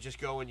everything you just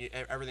go and you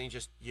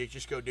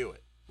just go do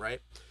it, right?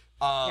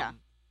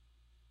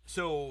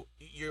 So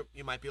you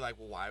might be like,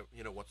 well, why?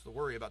 What's the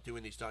worry about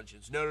doing these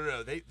dungeons?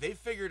 No. They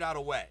figured out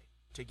a way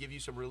to give you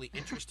some really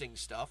interesting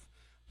stuff,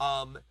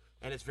 and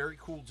it's very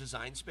cool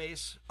design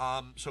space.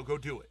 So go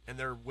do it, and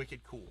they're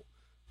wicked cool.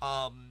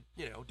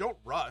 Don't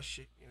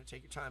rush.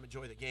 Take your time,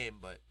 enjoy the game,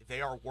 but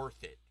they are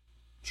worth it.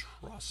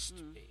 Trust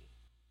Mm. me.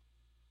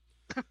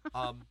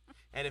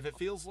 And if it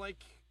feels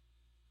like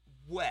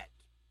wet,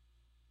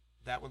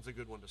 that one's a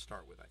good one to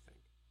start with, I think.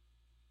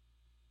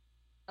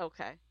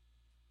 Okay.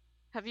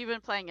 Have you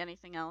been playing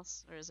anything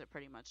else, or is it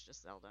pretty much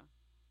just Zelda?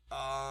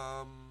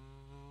 I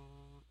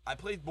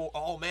played more.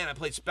 Oh man, I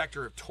played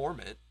Spectre of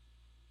Torment,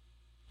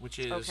 which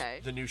is Okay.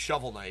 the new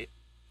Shovel Knight.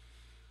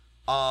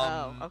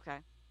 Oh, okay.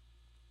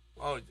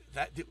 Oh,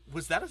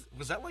 was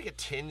that like a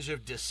tinge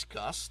of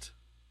disgust?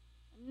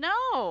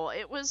 No,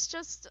 it was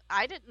just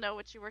I didn't know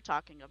what you were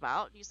talking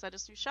about. You said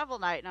it's new Shovel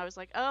Knight, and I was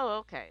like, oh,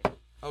 okay.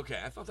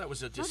 Okay, I thought that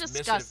was a No dismissive.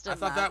 disgust I in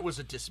thought that. that was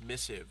a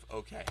dismissive.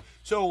 Okay,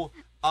 so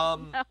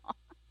No.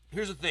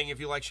 here's the thing: if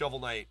you like Shovel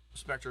Knight,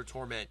 Spectre of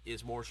Torment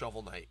is more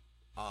Shovel Knight,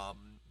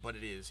 but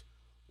it is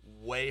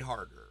way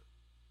harder,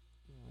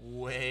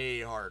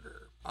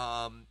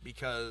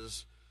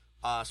 because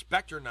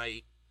Spectre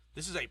Knight.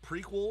 This is a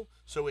prequel,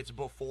 so it's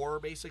before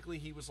basically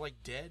he was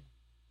like dead.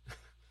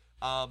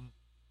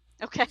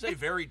 Okay. It's a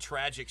very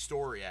tragic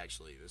story,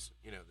 actually. This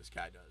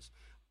guy does,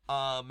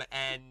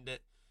 and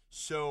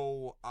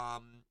so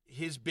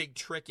his big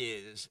trick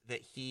is that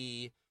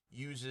he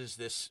uses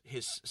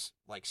his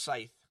like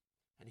scythe,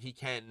 and he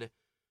can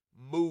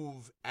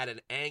move at an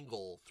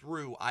angle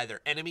through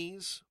either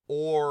enemies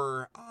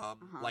or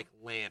like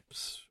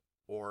lamps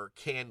or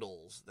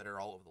candles that are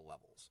all over the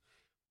levels.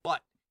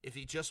 But if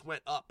he just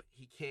went up,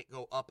 he can't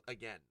go up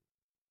again.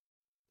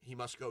 He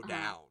must go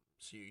down.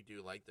 So you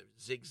do like the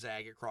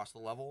zigzag across the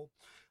level.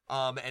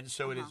 And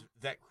so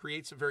that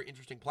creates some very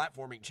interesting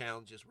platforming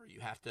challenges where you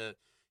have to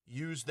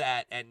use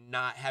that and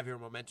not have your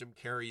momentum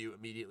carry you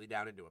immediately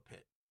down into a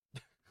pit.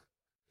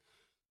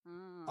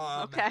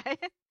 Okay.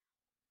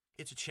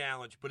 It's a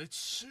challenge, but it's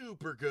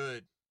super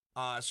good.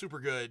 Super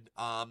good.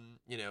 A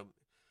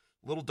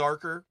little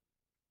darker.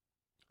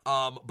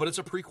 But it's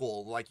a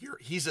prequel. Like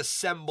he's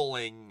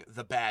assembling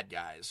the bad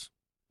guys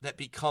that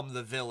become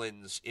the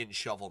villains in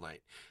Shovel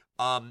Knight.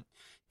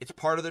 It's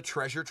part of the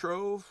treasure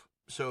trove.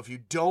 So if you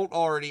don't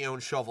already own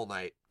Shovel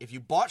Knight, if you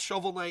bought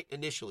Shovel Knight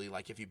initially,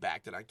 like if you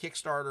backed it on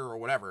Kickstarter or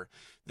whatever,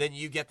 then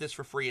you get this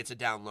for free. It's a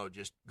download.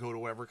 Just go to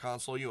whatever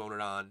console you own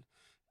it on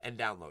and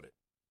download it.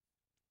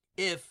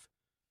 If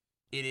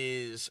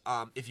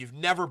you've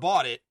never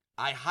bought it,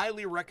 I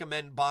highly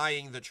recommend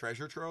buying the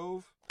treasure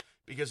trove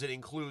because it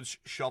includes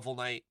Shovel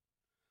Knight,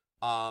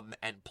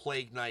 and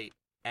Plague Knight,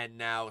 and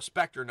now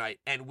Spectre Knight,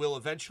 and will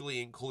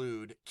eventually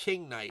include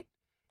King Knight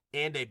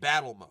and a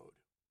battle mode.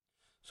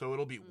 So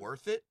it'll be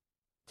worth it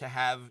to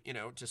have,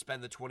 to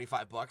spend the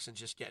 $25 and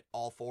just get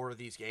all 4 of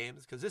these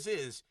games. Because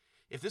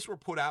if this were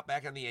put out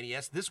back on the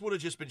NES, this would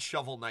have just been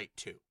Shovel Knight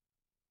 2.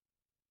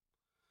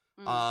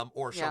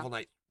 Or Shovel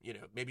Knight,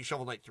 maybe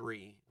Shovel Knight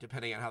 3,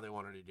 depending on how they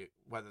wanted to do,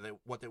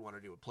 what they want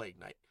to do with Plague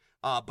Knight.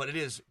 But it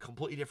is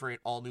completely different,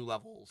 all new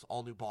levels,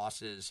 all new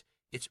bosses.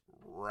 It's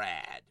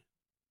rad.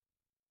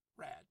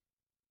 Rad.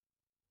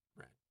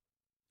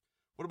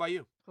 What about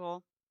you?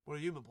 Cool. What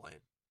have you been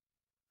playing?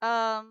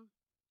 I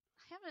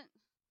haven't.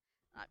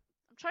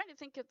 I'm trying to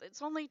think.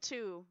 It's only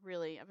 2,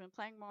 really. I've been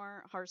playing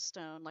more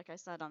Hearthstone. Like I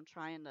said, I'm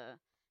trying to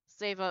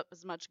save up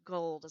as much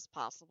gold as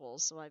possible.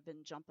 So I've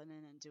been jumping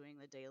in and doing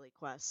the daily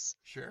quests.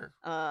 Sure.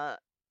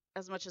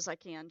 As much as I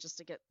can just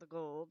to get the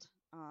gold.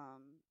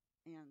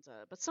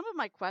 But some of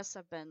my quests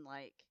have been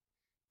like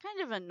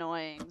kind of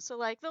annoying. So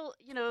like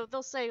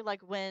they'll say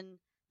like win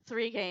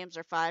 3 games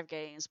or 5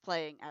 games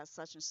playing as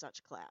such and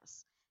such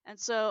class. And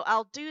so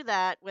I'll do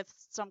that with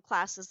some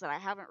classes that I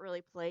haven't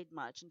really played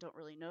much and don't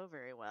really know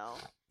very well.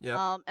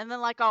 Yeah. And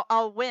then like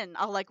I'll win.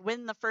 I'll like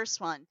win the first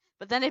one,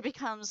 but then it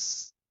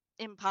becomes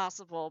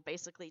impossible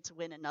basically to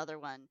win another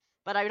one.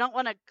 But I don't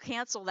want to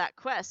cancel that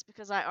quest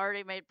because I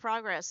already made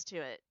progress to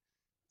it.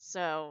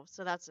 So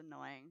that's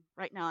annoying.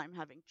 Right now I'm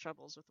having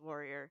troubles with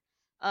Warrior.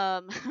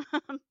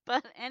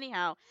 But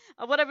anyhow,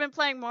 what I've been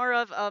playing more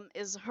of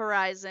is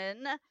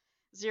Horizon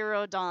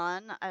Zero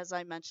Dawn. As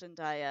I mentioned,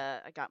 I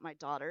got my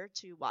daughter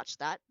to watch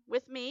that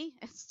with me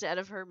instead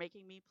of her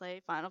making me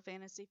play Final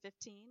Fantasy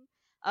 15.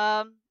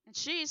 And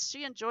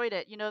she enjoyed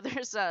it.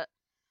 There's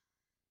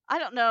I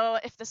don't know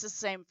if this is the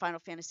same Final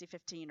Fantasy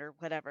 15 or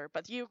whatever,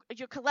 but you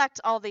collect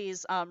all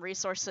these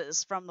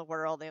resources from the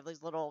world. They have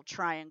these little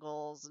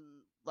triangles, and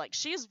like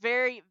she's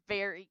very,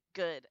 very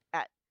good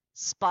at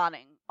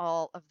spotting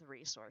all of the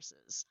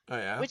resources. Oh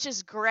yeah. Which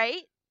is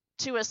great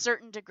to a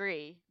certain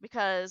degree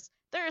because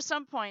there are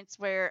some points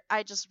where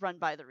I just run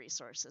by the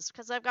resources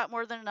because I've got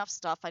more than enough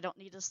stuff. I don't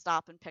need to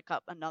stop and pick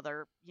up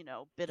another,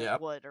 bit of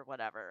wood or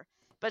whatever.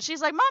 But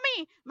she's like,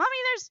 "Mommy,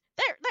 there's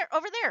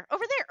over there."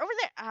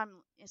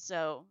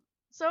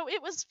 So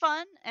it was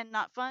fun and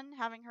not fun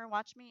having her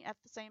watch me at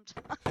the same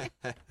time.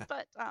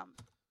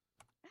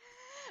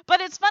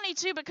 But it's funny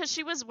too because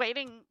she was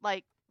waiting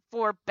like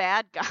for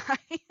bad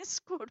guys,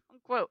 quote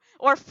unquote,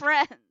 or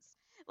friends.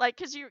 Like,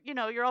 cause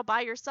you're all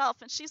by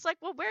yourself, and she's like,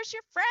 "Well, where's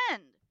your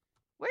friend?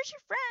 Where's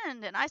your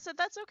friend?" And I said,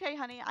 "That's okay,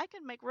 honey. I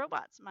can make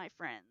robots my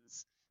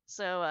friends."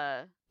 So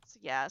I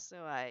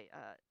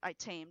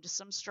tamed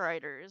some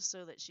striders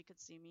so that she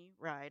could see me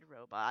ride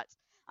robots.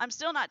 I'm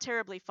still not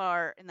terribly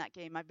far in that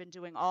game. I've been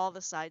doing all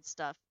the side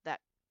stuff that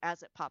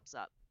as it pops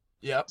up.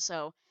 Yep.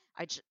 So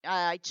I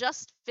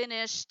just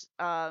finished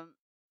the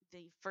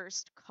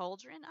first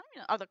cauldron. I don't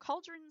know. Are the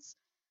cauldrons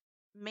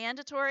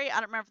mandatory? I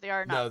don't remember if they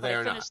are or not. No, they but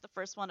are I finished not. the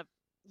first one of.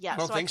 Yeah, I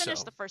don't so think I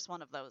finished so. the first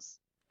one of those.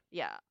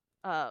 Yeah.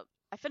 I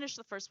finished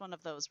the first one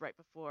of those right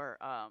before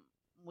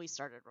we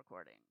started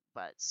recording.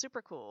 But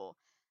super cool.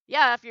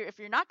 Yeah, if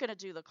you're not gonna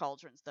do the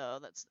cauldrons though,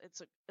 it's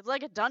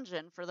like a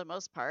dungeon for the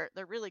most part.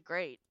 They're really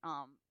great,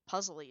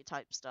 puzzly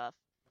type stuff.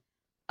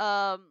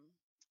 Um,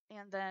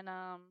 and then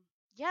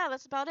yeah,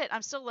 that's about it.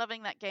 I'm still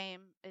loving that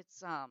game.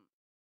 It's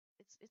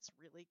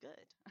really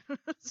good.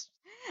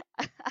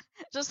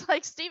 Just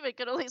like Steven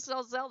could only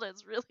sell Zelda,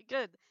 it's really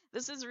good.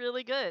 This is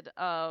really good.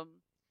 The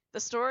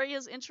story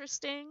is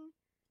interesting,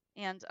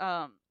 and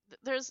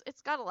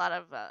it's got a lot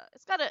of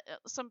it's got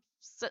some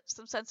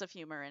sense of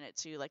humor in it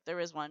too. Like there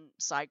was one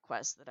side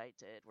quest that I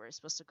did where you're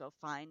supposed to go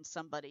find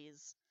somebody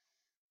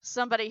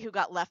who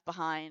got left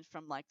behind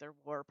from like their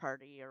war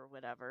party or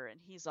whatever, and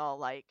he's all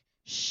like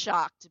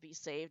shocked to be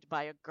saved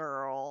by a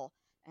girl,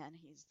 and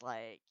he's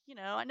like,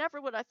 I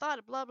never would have thought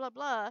of blah blah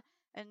blah,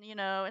 and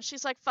and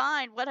she's like,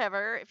 fine,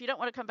 whatever, if you don't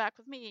want to come back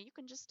with me, you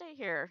can just stay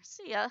here,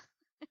 see ya.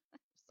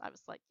 I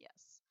was like,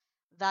 yes,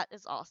 that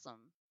is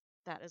awesome.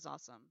 That is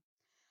awesome.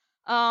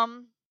 All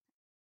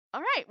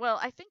right, well,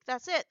 I think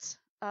that's it.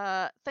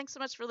 Thanks so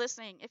much for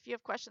listening. If you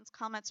have questions,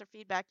 comments, or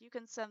feedback, you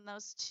can send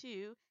those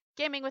to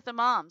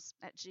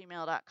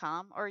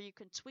gamingwiththemoms@gmail.com, or you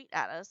can tweet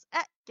at us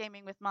at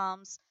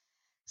gamingwithmoms.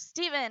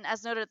 Steven,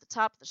 as noted at the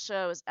top of the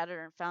show, is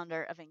editor and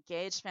founder of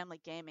Engaged Family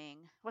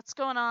Gaming. What's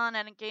going on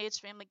at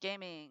Engaged Family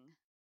Gaming?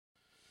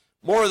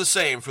 More of the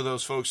same for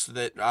those folks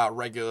that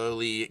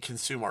regularly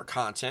consume our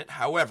content.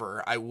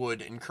 However, I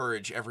would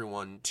encourage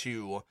everyone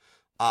to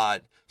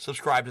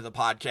subscribe to the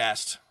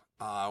podcast.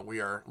 We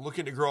are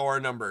looking to grow our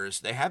numbers.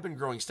 They have been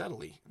growing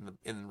steadily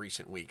in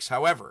recent weeks.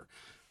 However,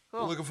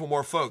 Cool. we're looking for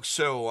more folks.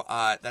 So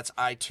that's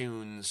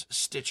iTunes,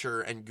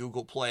 Stitcher, and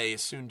Google Play,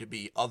 soon to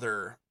be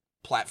other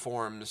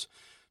platforms,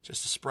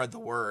 just to spread the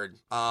word.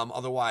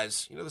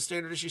 Otherwise, the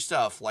standard issue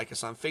stuff. Like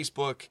us on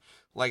Facebook,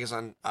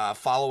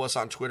 follow us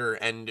on Twitter,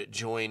 and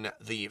join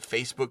the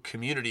Facebook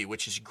community,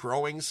 which is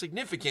growing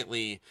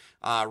significantly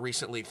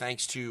recently,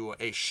 thanks to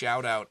a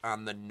shout out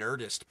on the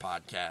Nerdist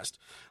podcast.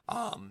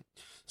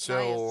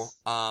 Nice.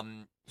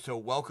 So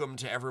welcome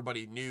to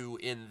everybody new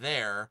in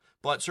there,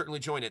 but certainly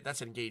join it.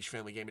 That's at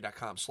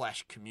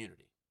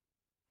engagefamilygaming.com/community.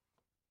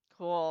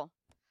 Cool.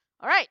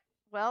 All right.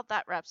 Well,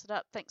 that wraps it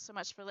up. Thanks so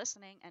much for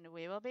listening, and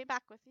we will be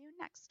back with you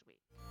next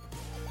week.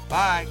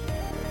 Bye.